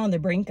 what am I on the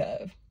brink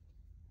of?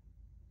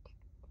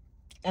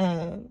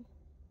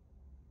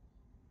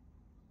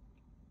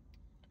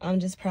 I'm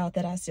just proud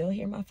that I still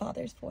hear my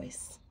father's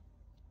voice.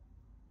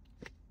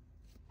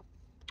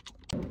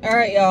 All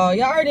right,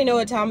 y'all already know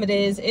what time it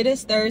is. It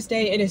is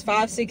Thursday. It is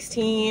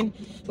 5:16.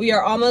 We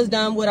are almost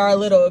done with our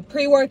little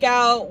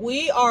pre-workout.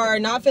 We are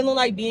not feeling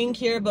like being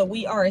here, but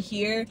we are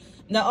here.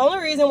 The only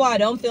reason why I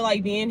don't feel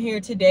like being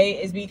here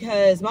today is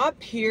because my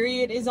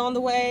period is on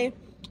the way,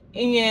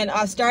 and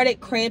I started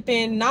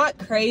cramping, not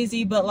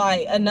crazy, but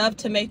like enough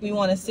to make me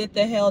want to sit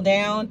the hell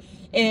down.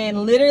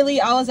 And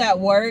literally I was at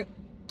work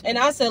and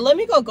I said, let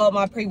me go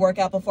my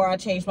pre-workout before I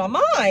change my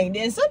mind.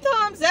 And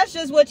sometimes that's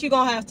just what you're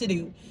gonna have to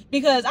do,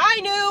 because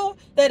I knew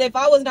that if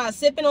I was not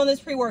sipping on this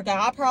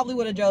pre-workout, I probably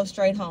would have drove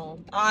straight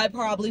home. But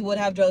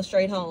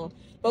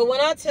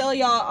when I tell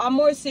y'all, I'm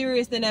more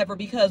serious than ever,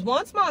 because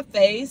once my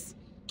face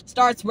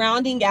starts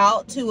rounding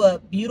out to a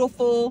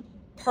beautiful,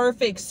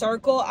 perfect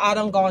circle, I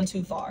done gone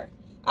too far.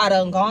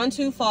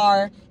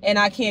 And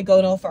I can't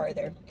go no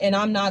further. And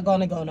I'm not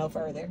gonna go no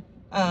further.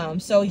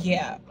 So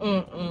yeah.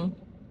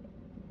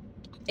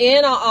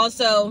 And I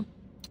also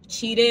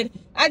cheated.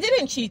 I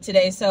didn't cheat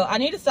today, so I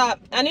need to stop.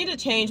 I need to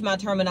change my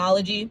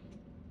terminology.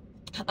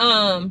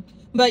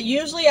 But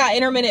usually I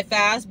intermittent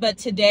fast, but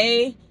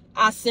today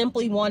I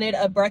simply wanted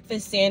a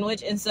breakfast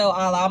sandwich, and so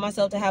I allowed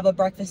myself to have a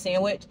breakfast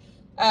sandwich.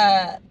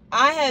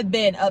 I have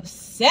been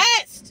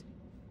obsessed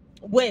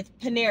with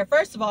Panera.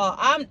 First of all,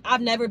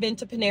 I've never been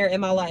to Panera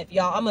in my life,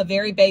 y'all. I'm a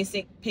very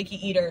basic, picky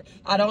eater.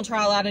 I don't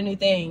try a lot of new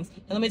things.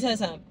 And let me tell you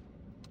something.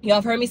 Y'all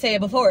have heard me say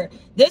it before.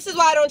 This is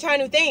why I don't try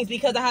new things,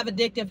 because I have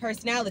addictive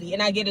personality,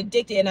 and I get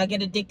addicted, and I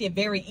get addicted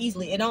very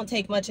easily. It don't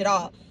take much at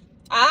all.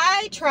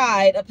 I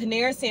tried a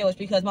Panera sandwich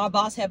because my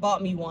boss had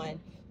bought me one,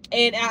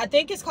 and I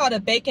think it's called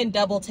a bacon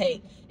double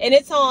take, and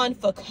it's on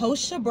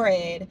focaccia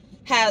bread,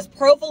 has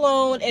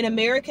provolone and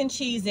American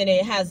cheese in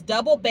it, has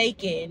double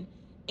bacon,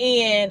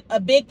 and a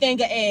big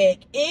thing of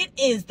egg. It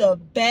is the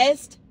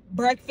best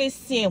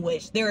breakfast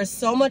sandwich. There is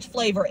so much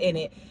flavor in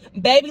it.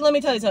 Baby, let me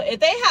tell you something. If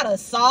they had a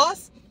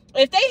sauce,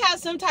 if they had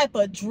some type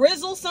of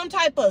drizzle, some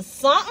type of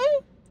something,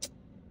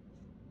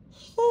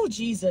 oh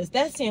Jesus,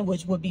 that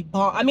sandwich would be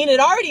bomb. I mean, it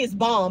already is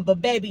bomb,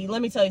 but baby,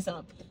 let me tell you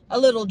something. A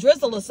little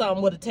drizzle or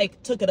something would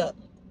have took it up.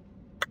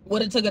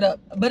 But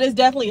it's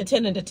definitely a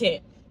 10 out of 10.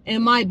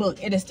 In my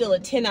book, it is still a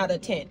 10 out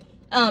of 10.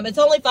 It's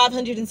only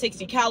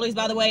 560 calories,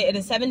 by the way. It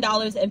is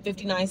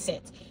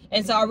 $7.59.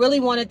 And so I really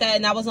wanted that,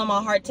 and that was on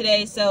my heart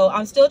today. So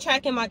I'm still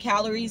tracking my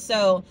calories,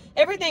 so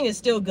everything is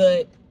still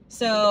good.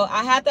 So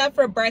I had that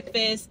for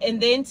breakfast,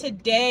 and then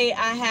today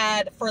I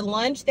had, for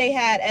lunch, they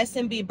had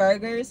S&B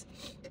burgers,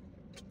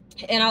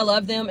 and I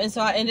love them, and so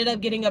I ended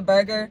up getting a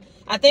burger.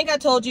 I think I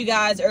told you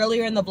guys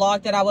earlier in the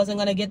vlog that I wasn't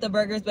going to get the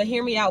burgers, but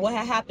hear me out. What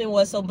had happened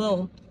was, so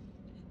boom,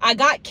 I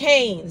got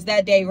Cane's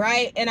that day,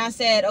 right? And I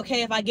said,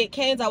 okay, if I get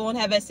Cane's, I won't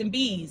have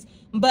S&B's.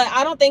 But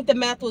I don't think the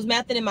math was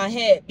mathing in my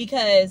head,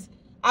 because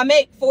I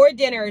make 4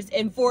 dinners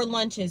and 4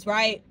 lunches,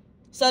 right?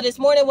 So this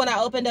morning when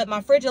I opened up my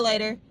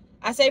refrigerator,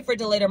 I say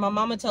refrigerator. My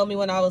mama told me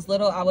when I was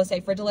little, I would say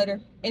refrigerator.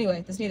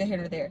 Anyway, that's neither here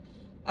nor there.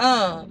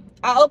 I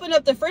opened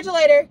up the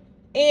refrigerator,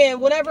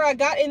 and whenever I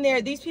got in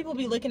there, these people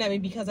be looking at me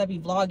because I be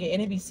vlogging, and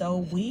it'd be so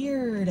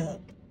weird.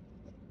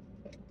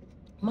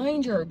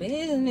 Mind your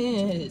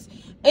business.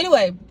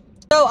 Anyway,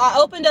 so I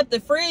opened up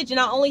the fridge, and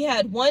I only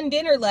had 1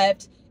 dinner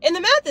left. And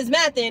the math is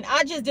mathing.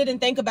 I just didn't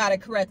think about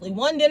it correctly.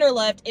 1 dinner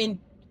left, and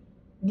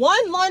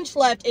 1 lunch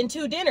left, and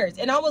 2 dinners.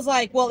 And I was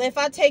like, well, if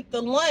I take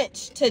the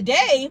lunch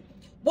today,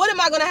 what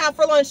am I going to have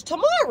for lunch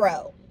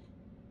tomorrow?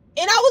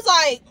 And I was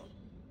like,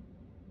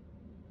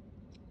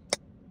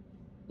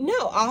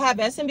 no, I'll have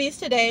S&B's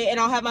today, and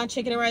I'll have my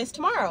chicken and rice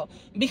tomorrow,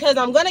 because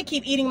I'm going to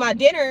keep eating my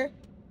dinner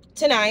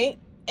tonight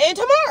and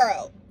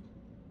tomorrow.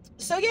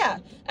 So yeah,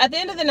 at the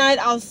end of the night,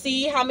 I'll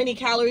see how many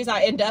calories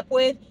I end up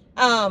with.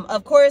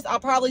 Of course, I'll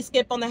probably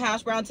skip on the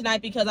hash brown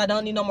tonight, because I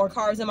don't need no more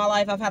carbs in my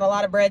life. I've had a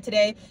lot of bread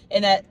today,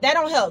 and that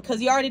don't help,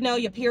 because you already know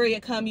your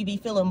period come, you be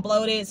feeling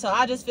bloated. So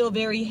I just feel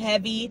very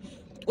heavy,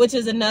 which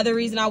is another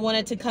reason I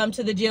wanted to come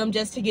to the gym,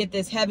 just to get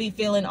this heavy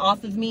feeling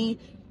off of me.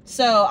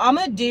 So I'm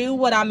gonna do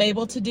what I'm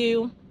able to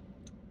do,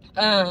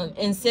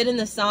 and sit in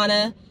the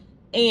sauna.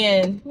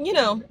 And, you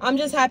know, I'm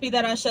just happy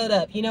that I showed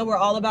up. You know, we're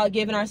all about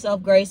giving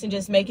ourselves grace and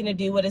just making it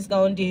do what it's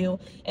going to do.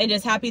 And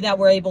just happy that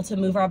we're able to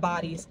move our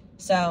bodies.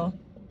 So,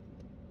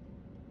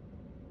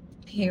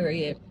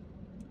 period.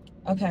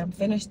 Okay, I'm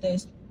finished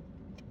this.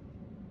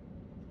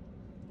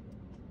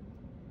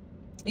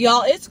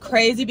 Y'all, it's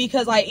crazy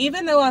because like,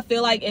 even though I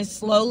feel like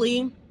it's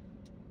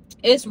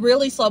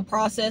really slow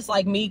process,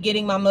 like me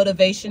getting my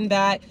motivation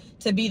back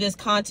to be this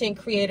content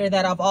creator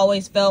that I've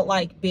always felt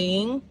like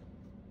being,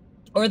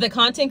 or the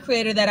content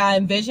creator that I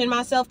envisioned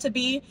myself to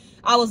be.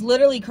 I was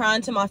literally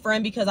crying to my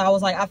friend because I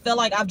was like, I feel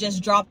like I've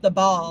just dropped the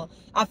ball.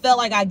 I felt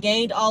like I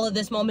gained all of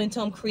this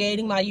momentum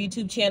creating my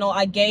YouTube channel.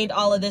 I gained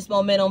all of this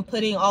momentum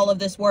putting all of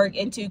this work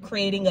into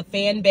creating a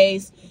fan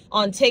base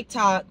on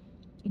TikTok,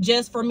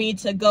 just for me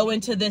to go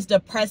into this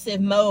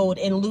depressive mode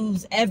and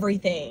lose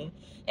everything.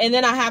 And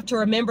then I have to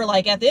remember,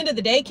 like, at the end of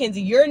the day,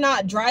 Kenzie, you're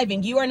not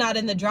driving. You are not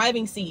in the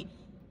driving seat.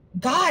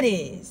 God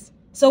is.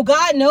 So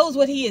God knows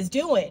what he is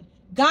doing.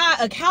 God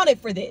accounted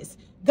for this.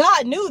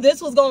 God knew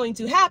this was going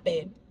to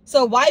happen.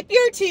 So wipe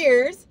your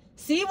tears,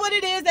 see what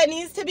it is that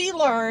needs to be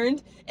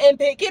learned, and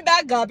pick it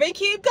back up and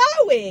keep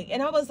going.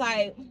 And I was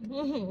like,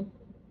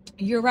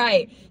 you're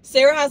right.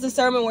 Sarah has a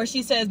sermon where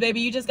she says,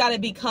 baby, you just got to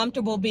be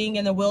comfortable being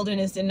in the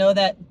wilderness and know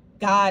that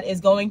God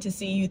is going to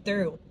see you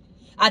through.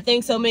 I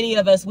think so many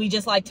of us, we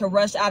just like to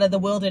rush out of the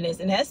wilderness.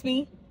 And that's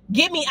me.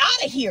 Get me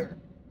out of here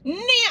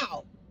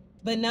now.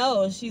 But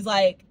no, she's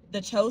like,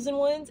 the chosen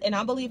ones, and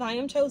I believe I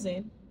am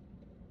chosen.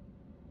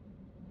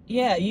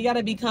 Yeah, you got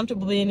to be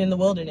comfortable being in the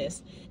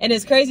wilderness. And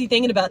it's crazy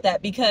thinking about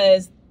that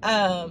because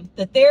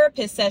the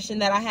therapist session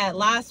that I had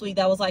last week,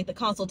 that was like the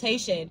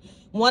consultation,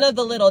 one of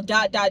the little ...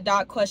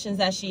 questions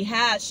that she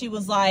had, she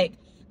was like,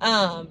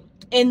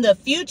 in the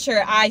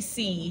future, I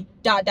see ...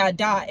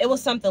 It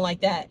was something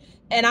like that.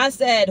 And I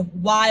said,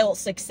 wild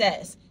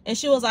success. And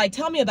she was like,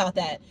 tell me about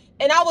that.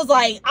 And I was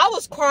like, I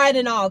was crying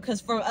and all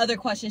because from other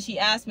questions she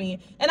asked me.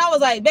 And I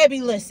was like,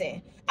 baby,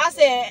 listen. I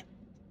said,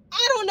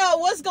 I don't know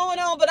what's going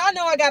on, but I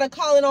know I got a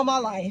calling on my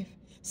life.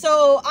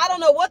 So I don't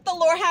know what the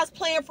Lord has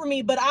planned for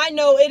me, but I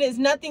know it is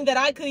nothing that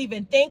I could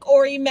even think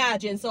or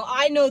imagine. So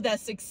I know that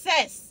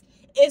success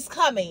is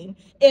coming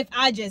if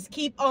I just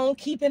keep on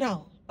keeping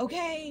on.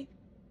 Okay?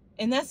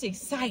 And that's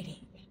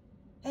exciting.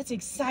 That's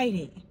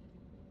exciting.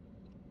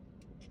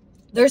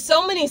 There's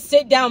so many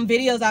sit down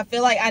videos I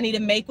feel like I need to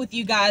make with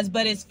you guys,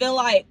 but it's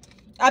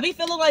I be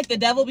feeling like the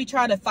devil be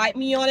trying to fight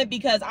me on it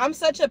because I'm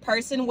such a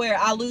person where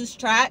I lose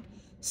track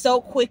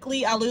so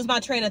quickly. I lose my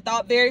train of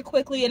thought very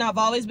quickly. And I've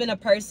always been a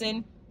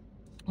person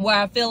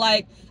where I feel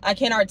like I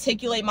can't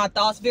articulate my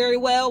thoughts very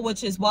well,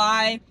 which is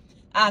why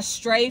I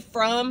stray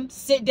from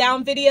sit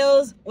down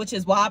videos, which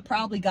is why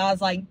probably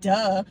God's like,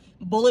 duh,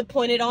 bullet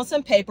pointed on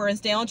some paper and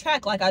stay on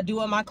track like I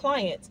do with my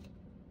clients.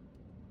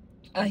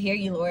 I hear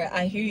you, Lord.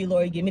 I hear you,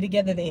 Lord. Get me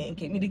together then.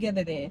 Get me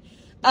together then.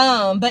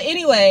 But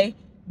anyway,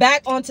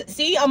 back on to,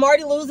 see, I'm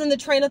already losing the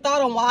train of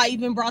thought on why I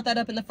even brought that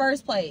up in the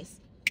first place.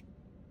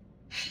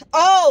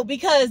 Oh,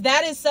 because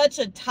that is such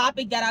a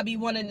topic that I be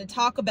wanting to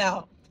talk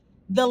about.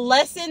 The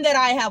lesson that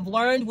I have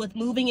learned with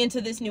moving into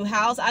this new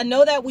house, I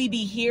know that we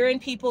be hearing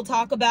people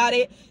talk about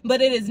it,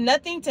 but it is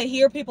nothing to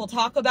hear people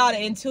talk about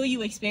it until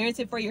you experience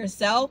it for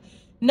yourself.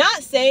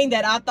 Not saying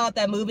that I thought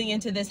that moving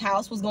into this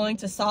house was going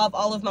to solve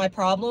all of my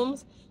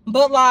problems,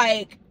 but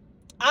like,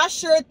 I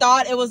sure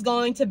thought it was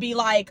going to be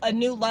like a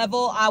new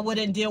level. I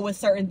wouldn't deal with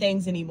certain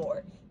things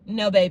anymore.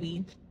 No,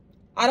 baby.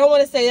 I don't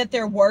want to say that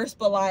they're worse,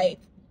 but like,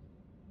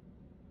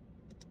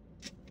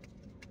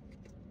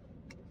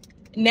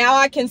 now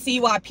I can see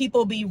why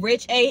people be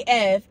rich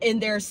AF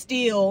and they're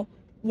still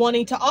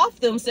wanting to off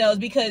themselves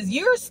because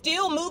you're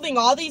still moving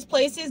all these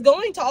places,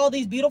 going to all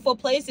these beautiful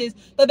places,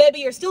 but baby,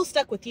 you're still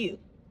stuck with you.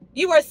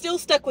 You are still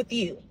stuck with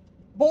you.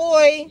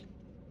 Boy,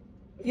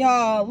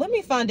 y'all, let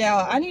me find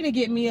out. I need to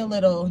get me a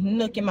little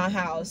nook in my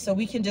house so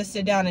we can just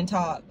sit down and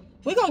talk.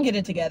 We're going to get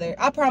it together.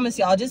 I promise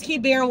y'all. Just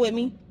keep bearing with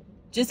me.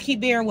 Just keep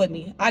bearing with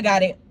me. I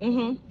got it.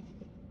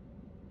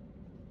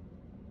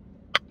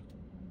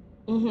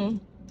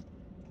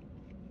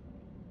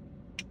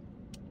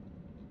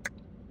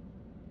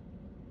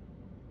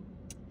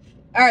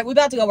 All right, we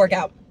about to go work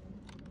out.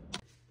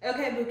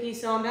 Okay, Bookie,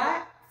 so I'm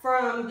back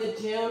from the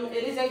gym.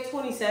 It is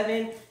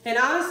 8:27, and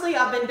honestly,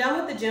 I've been done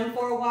with the gym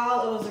for a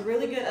while. It was a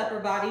really good upper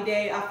body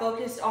day. I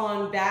focused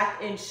on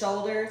back and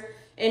shoulders,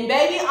 and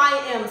baby,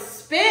 I am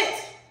spent.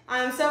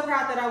 I am so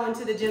proud that I went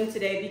to the gym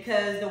today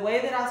because the way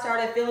that I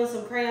started feeling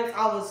some cramps,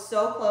 I was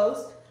so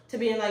close to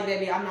being like,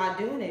 baby, I'm not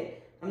doing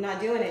it. I'm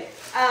not doing it.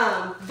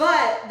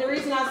 But the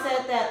reason I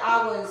said that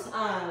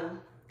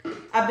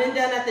I've been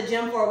done at the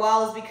gym for a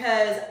while is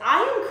because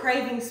I am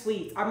craving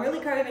sweets. I'm really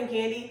craving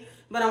candy,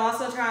 but I'm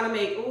also trying to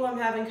make, oh, I'm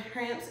having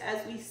cramps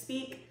as we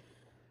speak.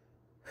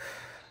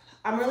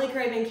 I'm really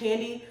craving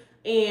candy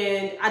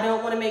and I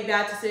don't want to make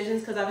bad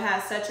decisions because I've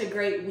had such a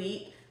great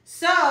week.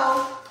 So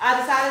I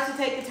decided to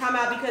take the time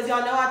out because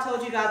y'all know I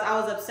told you guys I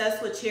was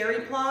obsessed with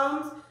cherry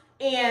plums,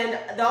 and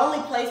the only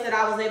place that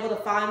I was able to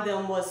find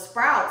them was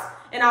Sprouts.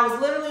 And I was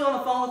literally on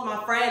the phone with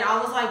my friend. I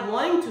was like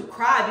wanting to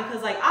cry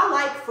because like I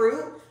like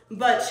fruit,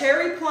 but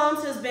cherry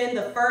plums has been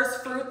the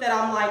first fruit that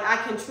I'm like, I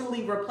can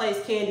truly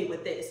replace candy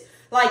with this.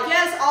 Like,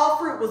 yes, all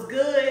fruit was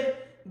good,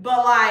 but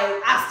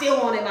like, I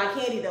still wanted my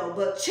candy though.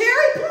 But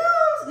cherry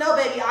plums? No,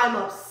 baby, I'm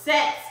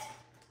obsessed.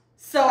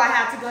 So I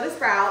had to go to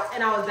Sprouts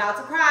and I was about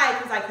to cry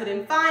because I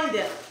couldn't find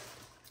them.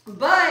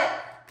 But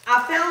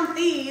I found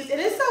these, and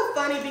it's so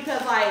funny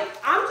because like,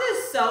 I'm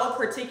just so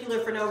particular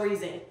for no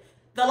reason.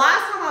 The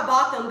last time I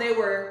bought them, they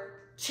were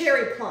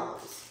cherry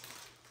plums.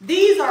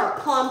 These are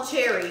plum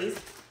cherries,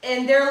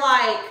 and they're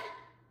like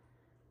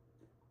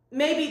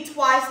maybe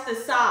twice the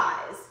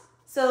size.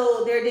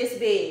 So they're this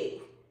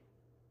big.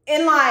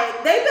 And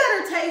like, they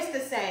better taste the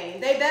same.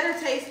 They better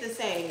taste the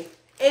same.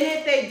 And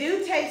if they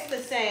do taste the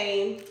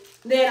same,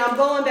 then I'm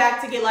going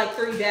back to get like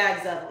 3 bags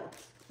of them.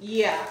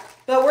 Yeah.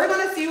 But we're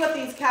going to see what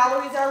these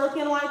calories are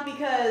looking like,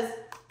 because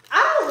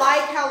I don't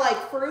like how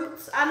like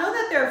fruits, I know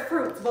that they're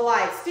fruits, but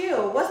like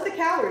still, what's the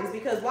calories?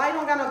 Because why you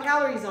don't got no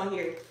calories on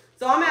here?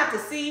 So I'm going to have to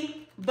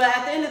see. But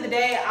at the end of the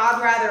day,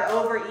 I'd rather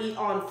overeat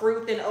on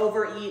fruit than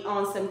overeat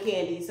on some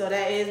candy. So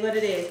that is what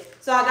it is.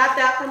 So I got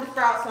that from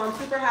Sprouts, so I'm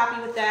super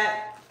happy with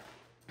that.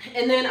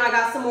 And then I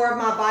got some more of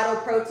my Vital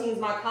Proteins,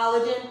 my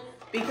collagen,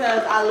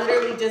 because I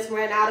literally just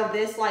ran out of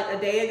this like a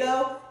day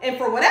ago. And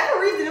for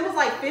whatever reason, it was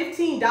like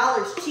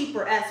 $15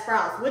 cheaper at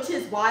Sprouts, which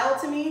is wild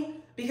to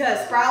me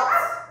because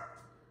Sprouts,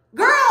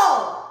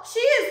 girl, she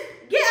is,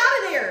 get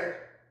out of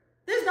there.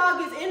 This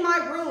dog is in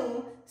my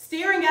room,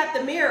 staring at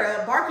the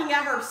mirror, barking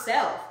at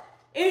herself.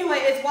 Anyway,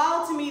 it's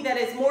wild to me that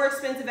it's more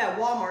expensive at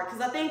Walmart, because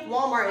I think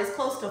Walmart is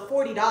close to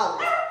 $40.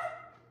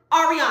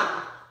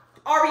 Ariana,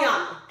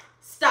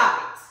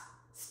 stop it.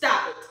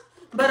 Stop it.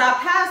 But I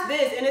passed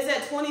this and it's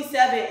at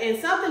 27,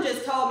 and something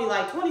just told me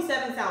like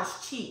 27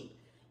 sounds cheap.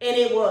 And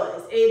it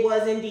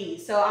was indeed.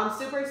 So I'm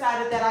super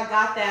excited that I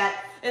got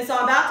that. And so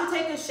I'm about to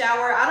take a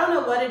shower. I don't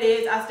know what it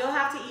is. I still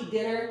have to eat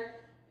dinner.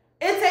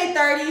 It's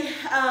 8:30.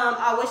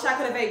 I wish I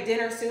could have ate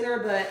dinner sooner,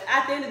 but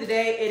at the end of the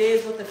day, it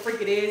is what the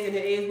freak it is, and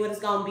it is what it's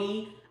gonna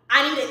be.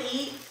 I need to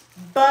eat,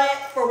 but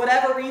for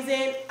whatever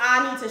reason,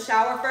 I need to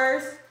shower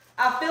first.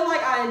 I feel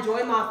like I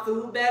enjoy my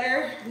food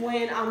better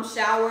when I'm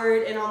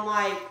showered and I'm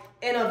like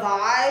in a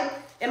vibe.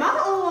 Am I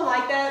the only one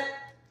like that?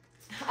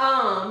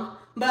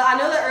 But I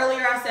know that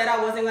earlier I said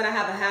I wasn't gonna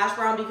have a hash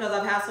brown because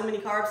I've had so many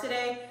carbs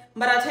today,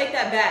 but I take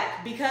that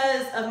back.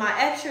 Because of my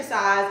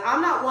exercise,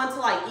 I'm not one to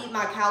like eat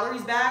my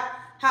calories back.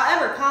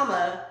 However,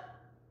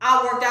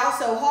 I worked out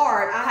so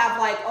hard, I have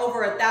like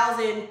over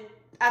 1,000,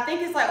 I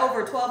think it's like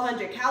over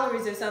 1,200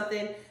 calories or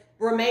something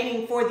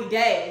remaining for the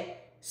day.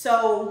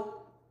 So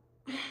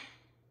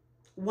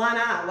why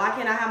not? Why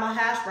can't I have my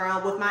hash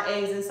brown with my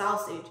eggs and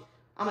sausage?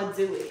 I'm gonna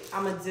do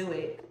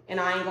it. And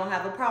I ain't gonna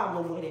have a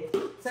problem with it.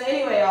 So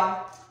anyway,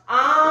 y'all,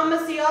 I'm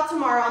gonna see y'all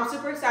tomorrow. I'm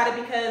super excited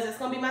because it's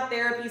gonna be my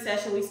therapy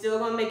session. We still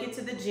gonna make it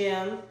to the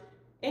gym.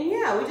 And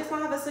yeah, we just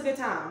gonna have us a good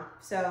time.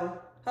 So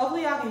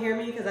hopefully y'all can hear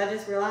me, because I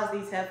just realized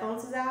these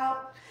headphones is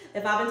out.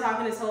 If I've been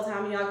talking this whole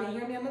time and y'all can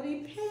hear me, I'm gonna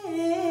be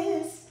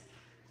pissed.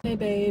 Hey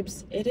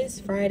babes, it is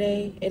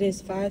Friday. It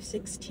is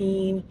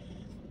 5:16.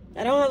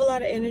 I don't have a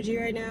lot of energy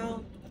right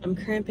now. I'm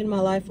cramping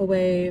my life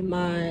away.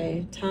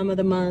 My time of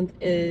the month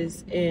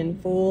is in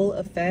full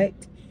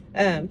effect.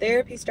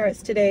 Therapy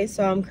starts today,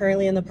 so I'm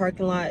currently in the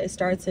parking lot. It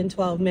starts in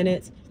 12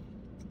 minutes.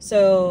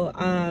 So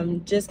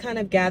I'm just kind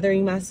of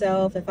gathering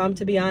myself. If I'm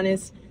to be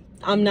honest,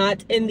 I'm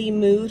not in the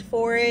mood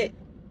for it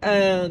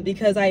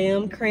because I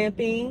am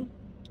cramping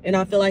and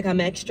I feel like I'm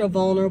extra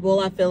vulnerable.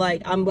 I feel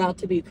like I'm about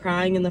to be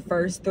crying in the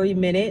first 3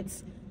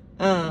 minutes.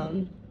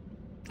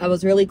 I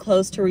was really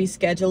close to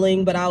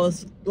rescheduling, but I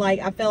was like,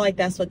 I felt like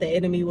that's what the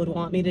enemy would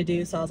want me to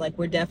do. So I was like,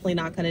 we're definitely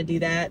not going to do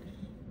that.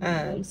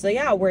 So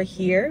yeah, we're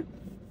here.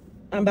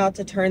 I'm about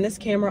to turn this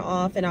camera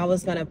off, and I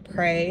was going to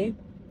pray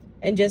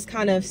and just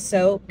kind of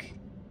soak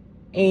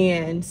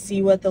and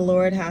see what the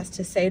Lord has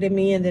to say to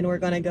me. And then we're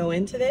going to go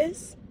into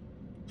this,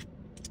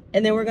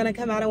 and then we're going to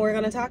come out and we're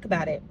going to talk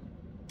about it.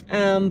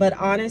 But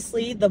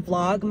honestly, the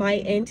vlog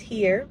might end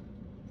here.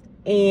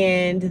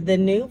 And the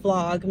new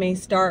vlog may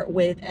start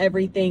with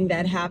everything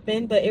that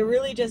happened, but it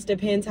really just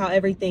depends how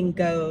everything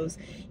goes.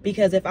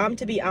 Because if I'm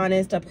to be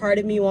honest, a part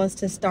of me wants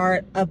to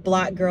start a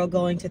Black Girl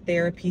Going to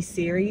Therapy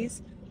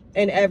series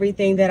and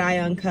everything that I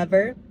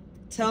uncover.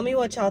 Tell me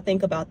what y'all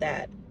think about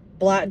that.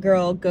 Black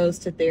Girl Goes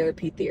to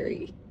Therapy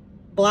theory.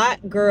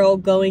 Black Girl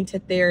Going to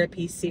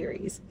Therapy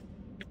series.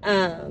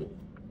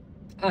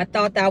 I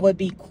thought that would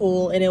be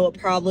cool, and it would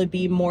probably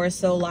be more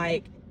so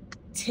like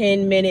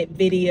 10-minute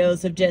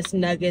videos of just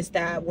nuggets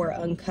that were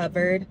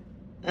uncovered,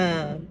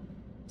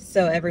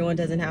 so everyone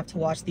doesn't have to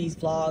watch these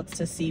vlogs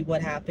to see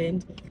what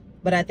happened.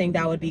 But I think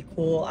that would be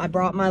cool. I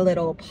brought my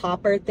little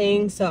popper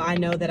thing, so I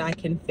know that I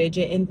can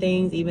fidget in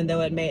things even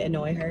though it may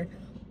annoy her.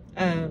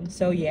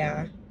 So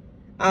yeah,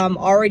 I'm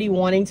already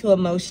wanting to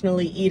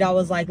emotionally eat. I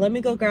was like, let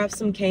me go grab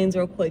some canes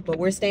real quick, but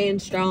we're staying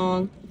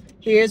strong.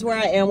 Here's where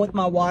I am with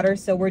my water,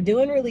 so we're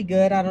doing really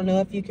good. I don't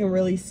know if you can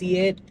really see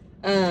it.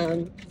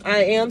 I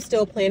am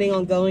still planning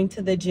on going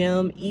to the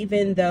gym,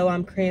 even though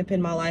I'm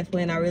cramping my life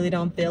away and I really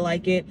don't feel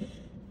like it.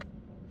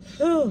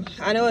 Whew.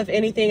 I know if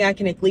anything, I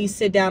can at least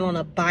sit down on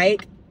a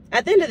bike.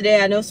 At the end of the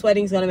day, I know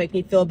sweating is going to make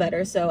me feel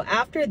better. So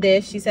after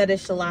this, she said it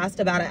should last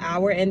about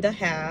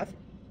 1.5 hours.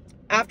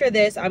 After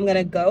this, I'm going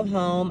to go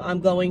home.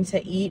 I'm going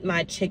to eat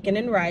my chicken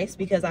and rice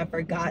because I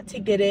forgot to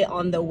get it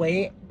on the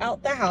way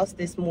out the house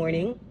this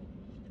morning.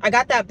 I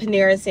got that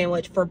Panera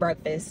sandwich for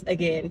breakfast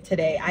again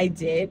today. I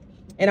did.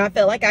 And I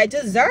felt like I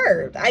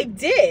deserved. I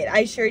did.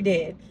 I sure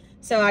did.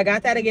 So I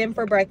got that again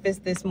for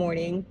breakfast this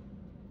morning.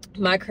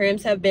 My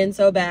cramps have been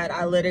so bad,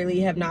 I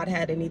literally have not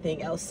had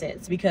anything else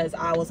since, because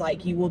I was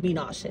like, you will be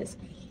nauseous.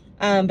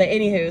 But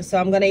anywho, so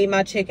I'm gonna eat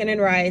my chicken and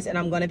rice, and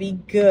I'm gonna be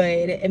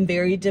good and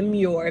very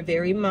demure,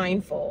 very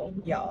mindful,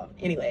 y'all.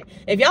 Anyway,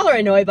 if y'all are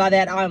annoyed by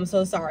that, I'm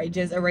so sorry.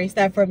 Just erase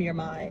that from your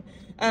mind.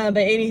 But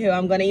anywho,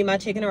 I'm gonna eat my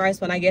chicken and rice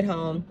when I get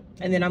home,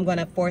 and then I'm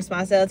gonna force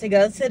myself to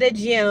go to the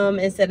gym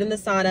and sit in the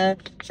sauna.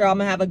 Sure, I'm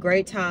gonna have a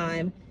great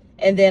time,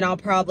 and then I'll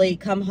probably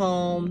come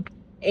home,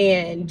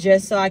 and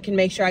just so I can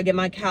make sure I get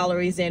my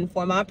calories in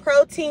for my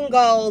protein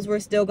goals, we're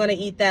still gonna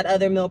eat that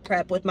other meal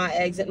prep with my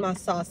eggs and my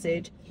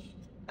sausage.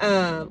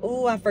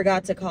 Oh, I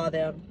forgot to call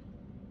them.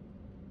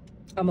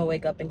 I'm gonna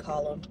wake up and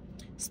call them.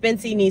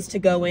 Spency needs to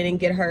go in and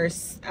get her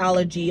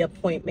allergy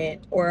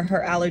appointment, or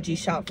her allergy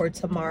shot for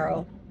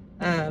tomorrow.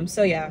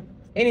 So yeah,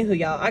 anywho,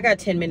 y'all, I got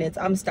 10 minutes.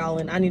 I'm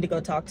stalling. I need to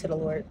go talk to the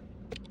Lord.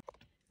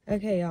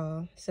 Okay,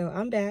 y'all, so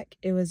I'm back.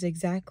 It was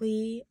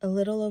exactly a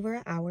little over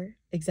an hour.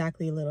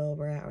 Exactly a little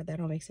over an hour. That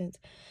don't make sense.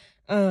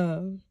 I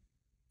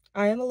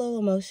am a little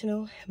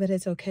emotional, but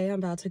it's okay. I'm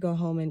about to go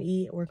home and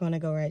eat. We're gonna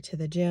go right to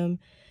the gym.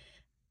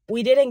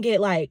 We didn't get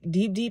like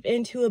deep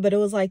into it, but it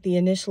was like the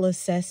initial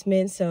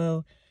assessment.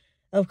 So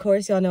of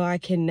course, y'all know I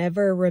can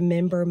never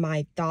remember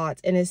my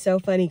thoughts. And it's so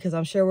funny because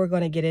I'm sure we're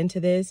going to get into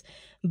this,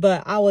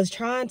 but I was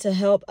trying to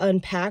help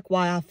unpack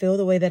why I feel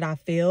the way that I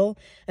feel.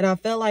 And I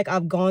feel like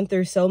I've gone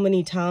through so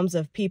many times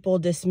of people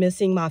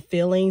dismissing my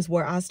feelings,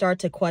 where I start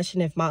to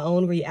question if my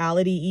own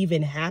reality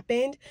even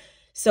happened.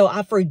 So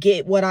I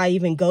forget what I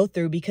even go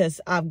through,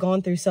 because I've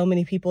gone through so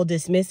many people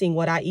dismissing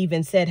what I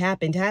even said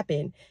happened.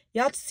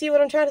 Y'all see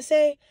what I'm trying to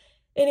say?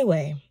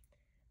 Anyway,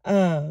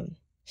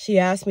 she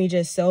asked me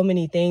just so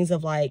many things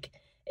of like,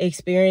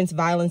 experience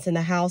violence in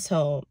the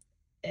household,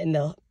 and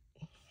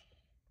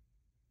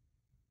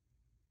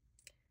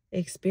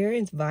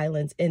experience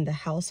violence in the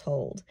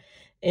household.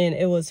 And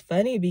it was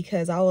funny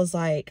because I was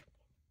like,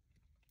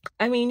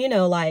 I mean,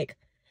 like,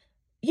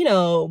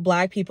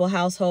 Black people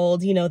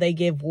households, they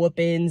give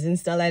whoopings and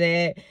stuff like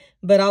that.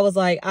 But I was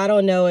like, I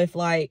don't know if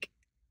like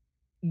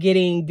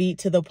getting beat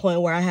to the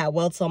point where I had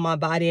welts on my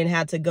body and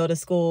had to go to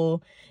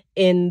school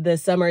in the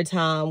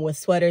summertime with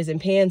sweaters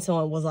and pants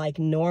on was like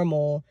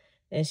normal.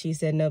 And she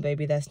said, no,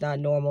 baby, that's not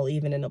normal,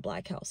 even in a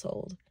Black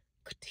household.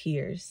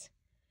 Tears.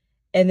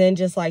 And then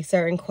just like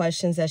certain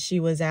questions that she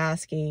was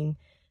asking,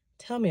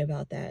 tell me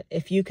about that.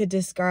 If you could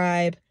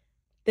describe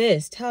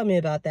this, tell me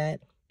about that.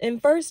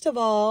 And first of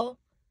all,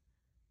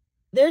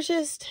 there's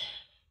just,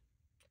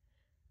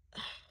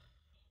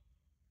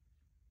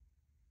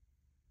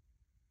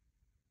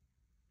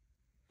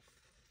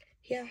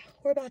 yeah,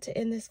 we're about to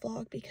end this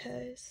vlog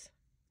because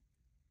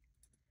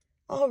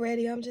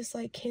already I'm just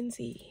like,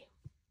 Kenzie,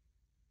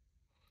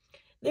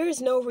 there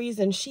is no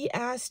reason. She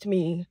asked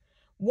me,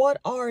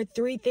 what are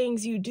 3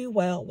 things you do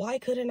well? Why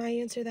couldn't I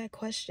answer that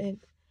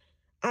question?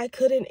 I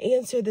couldn't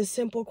answer the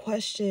simple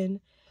question,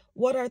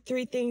 what are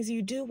 3 things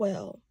you do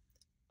well?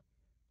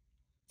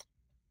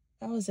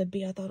 That was a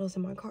B. I thought it was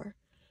in my car.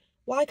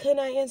 Why couldn't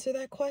I answer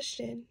that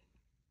question?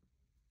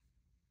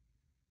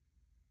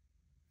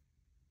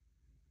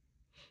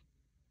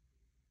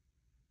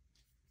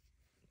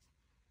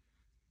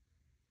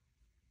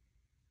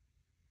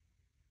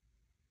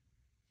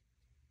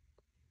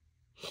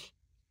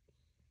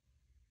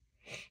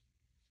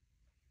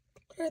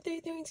 What are 3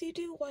 things you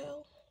do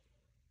well?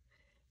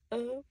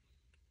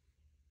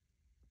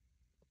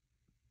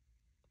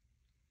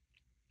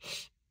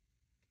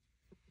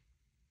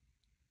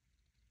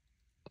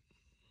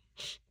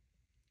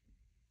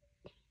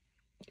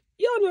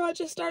 Y'all know I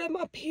just started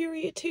my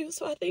period too,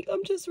 so I think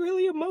I'm just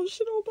really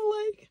emotional, but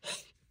like,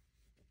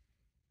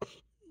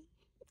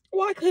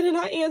 why couldn't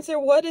I answer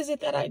what is it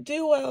that I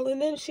do well?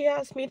 And then she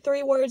asked me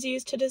 3 words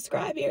used to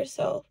describe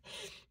yourself.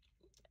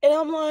 And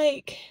I'm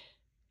like,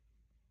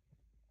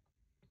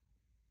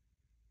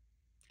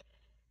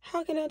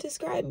 how can I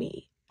describe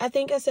me? I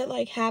think I said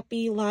like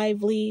happy,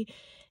 lively,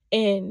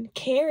 and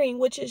caring,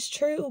 which is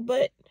true,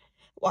 but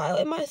why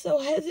am I so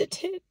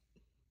hesitant?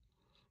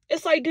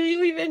 It's like, do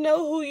you even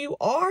know who you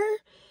are?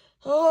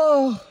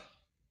 Oh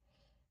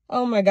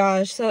my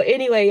gosh. So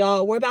anyway,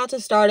 y'all, we're about to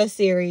start a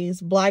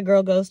series, Black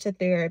Girl Goes to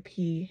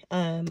Therapy.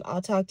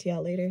 I'll talk to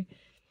y'all later.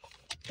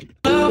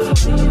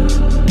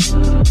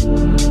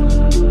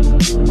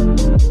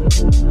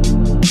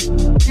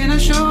 Can I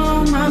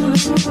show my love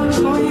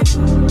for you?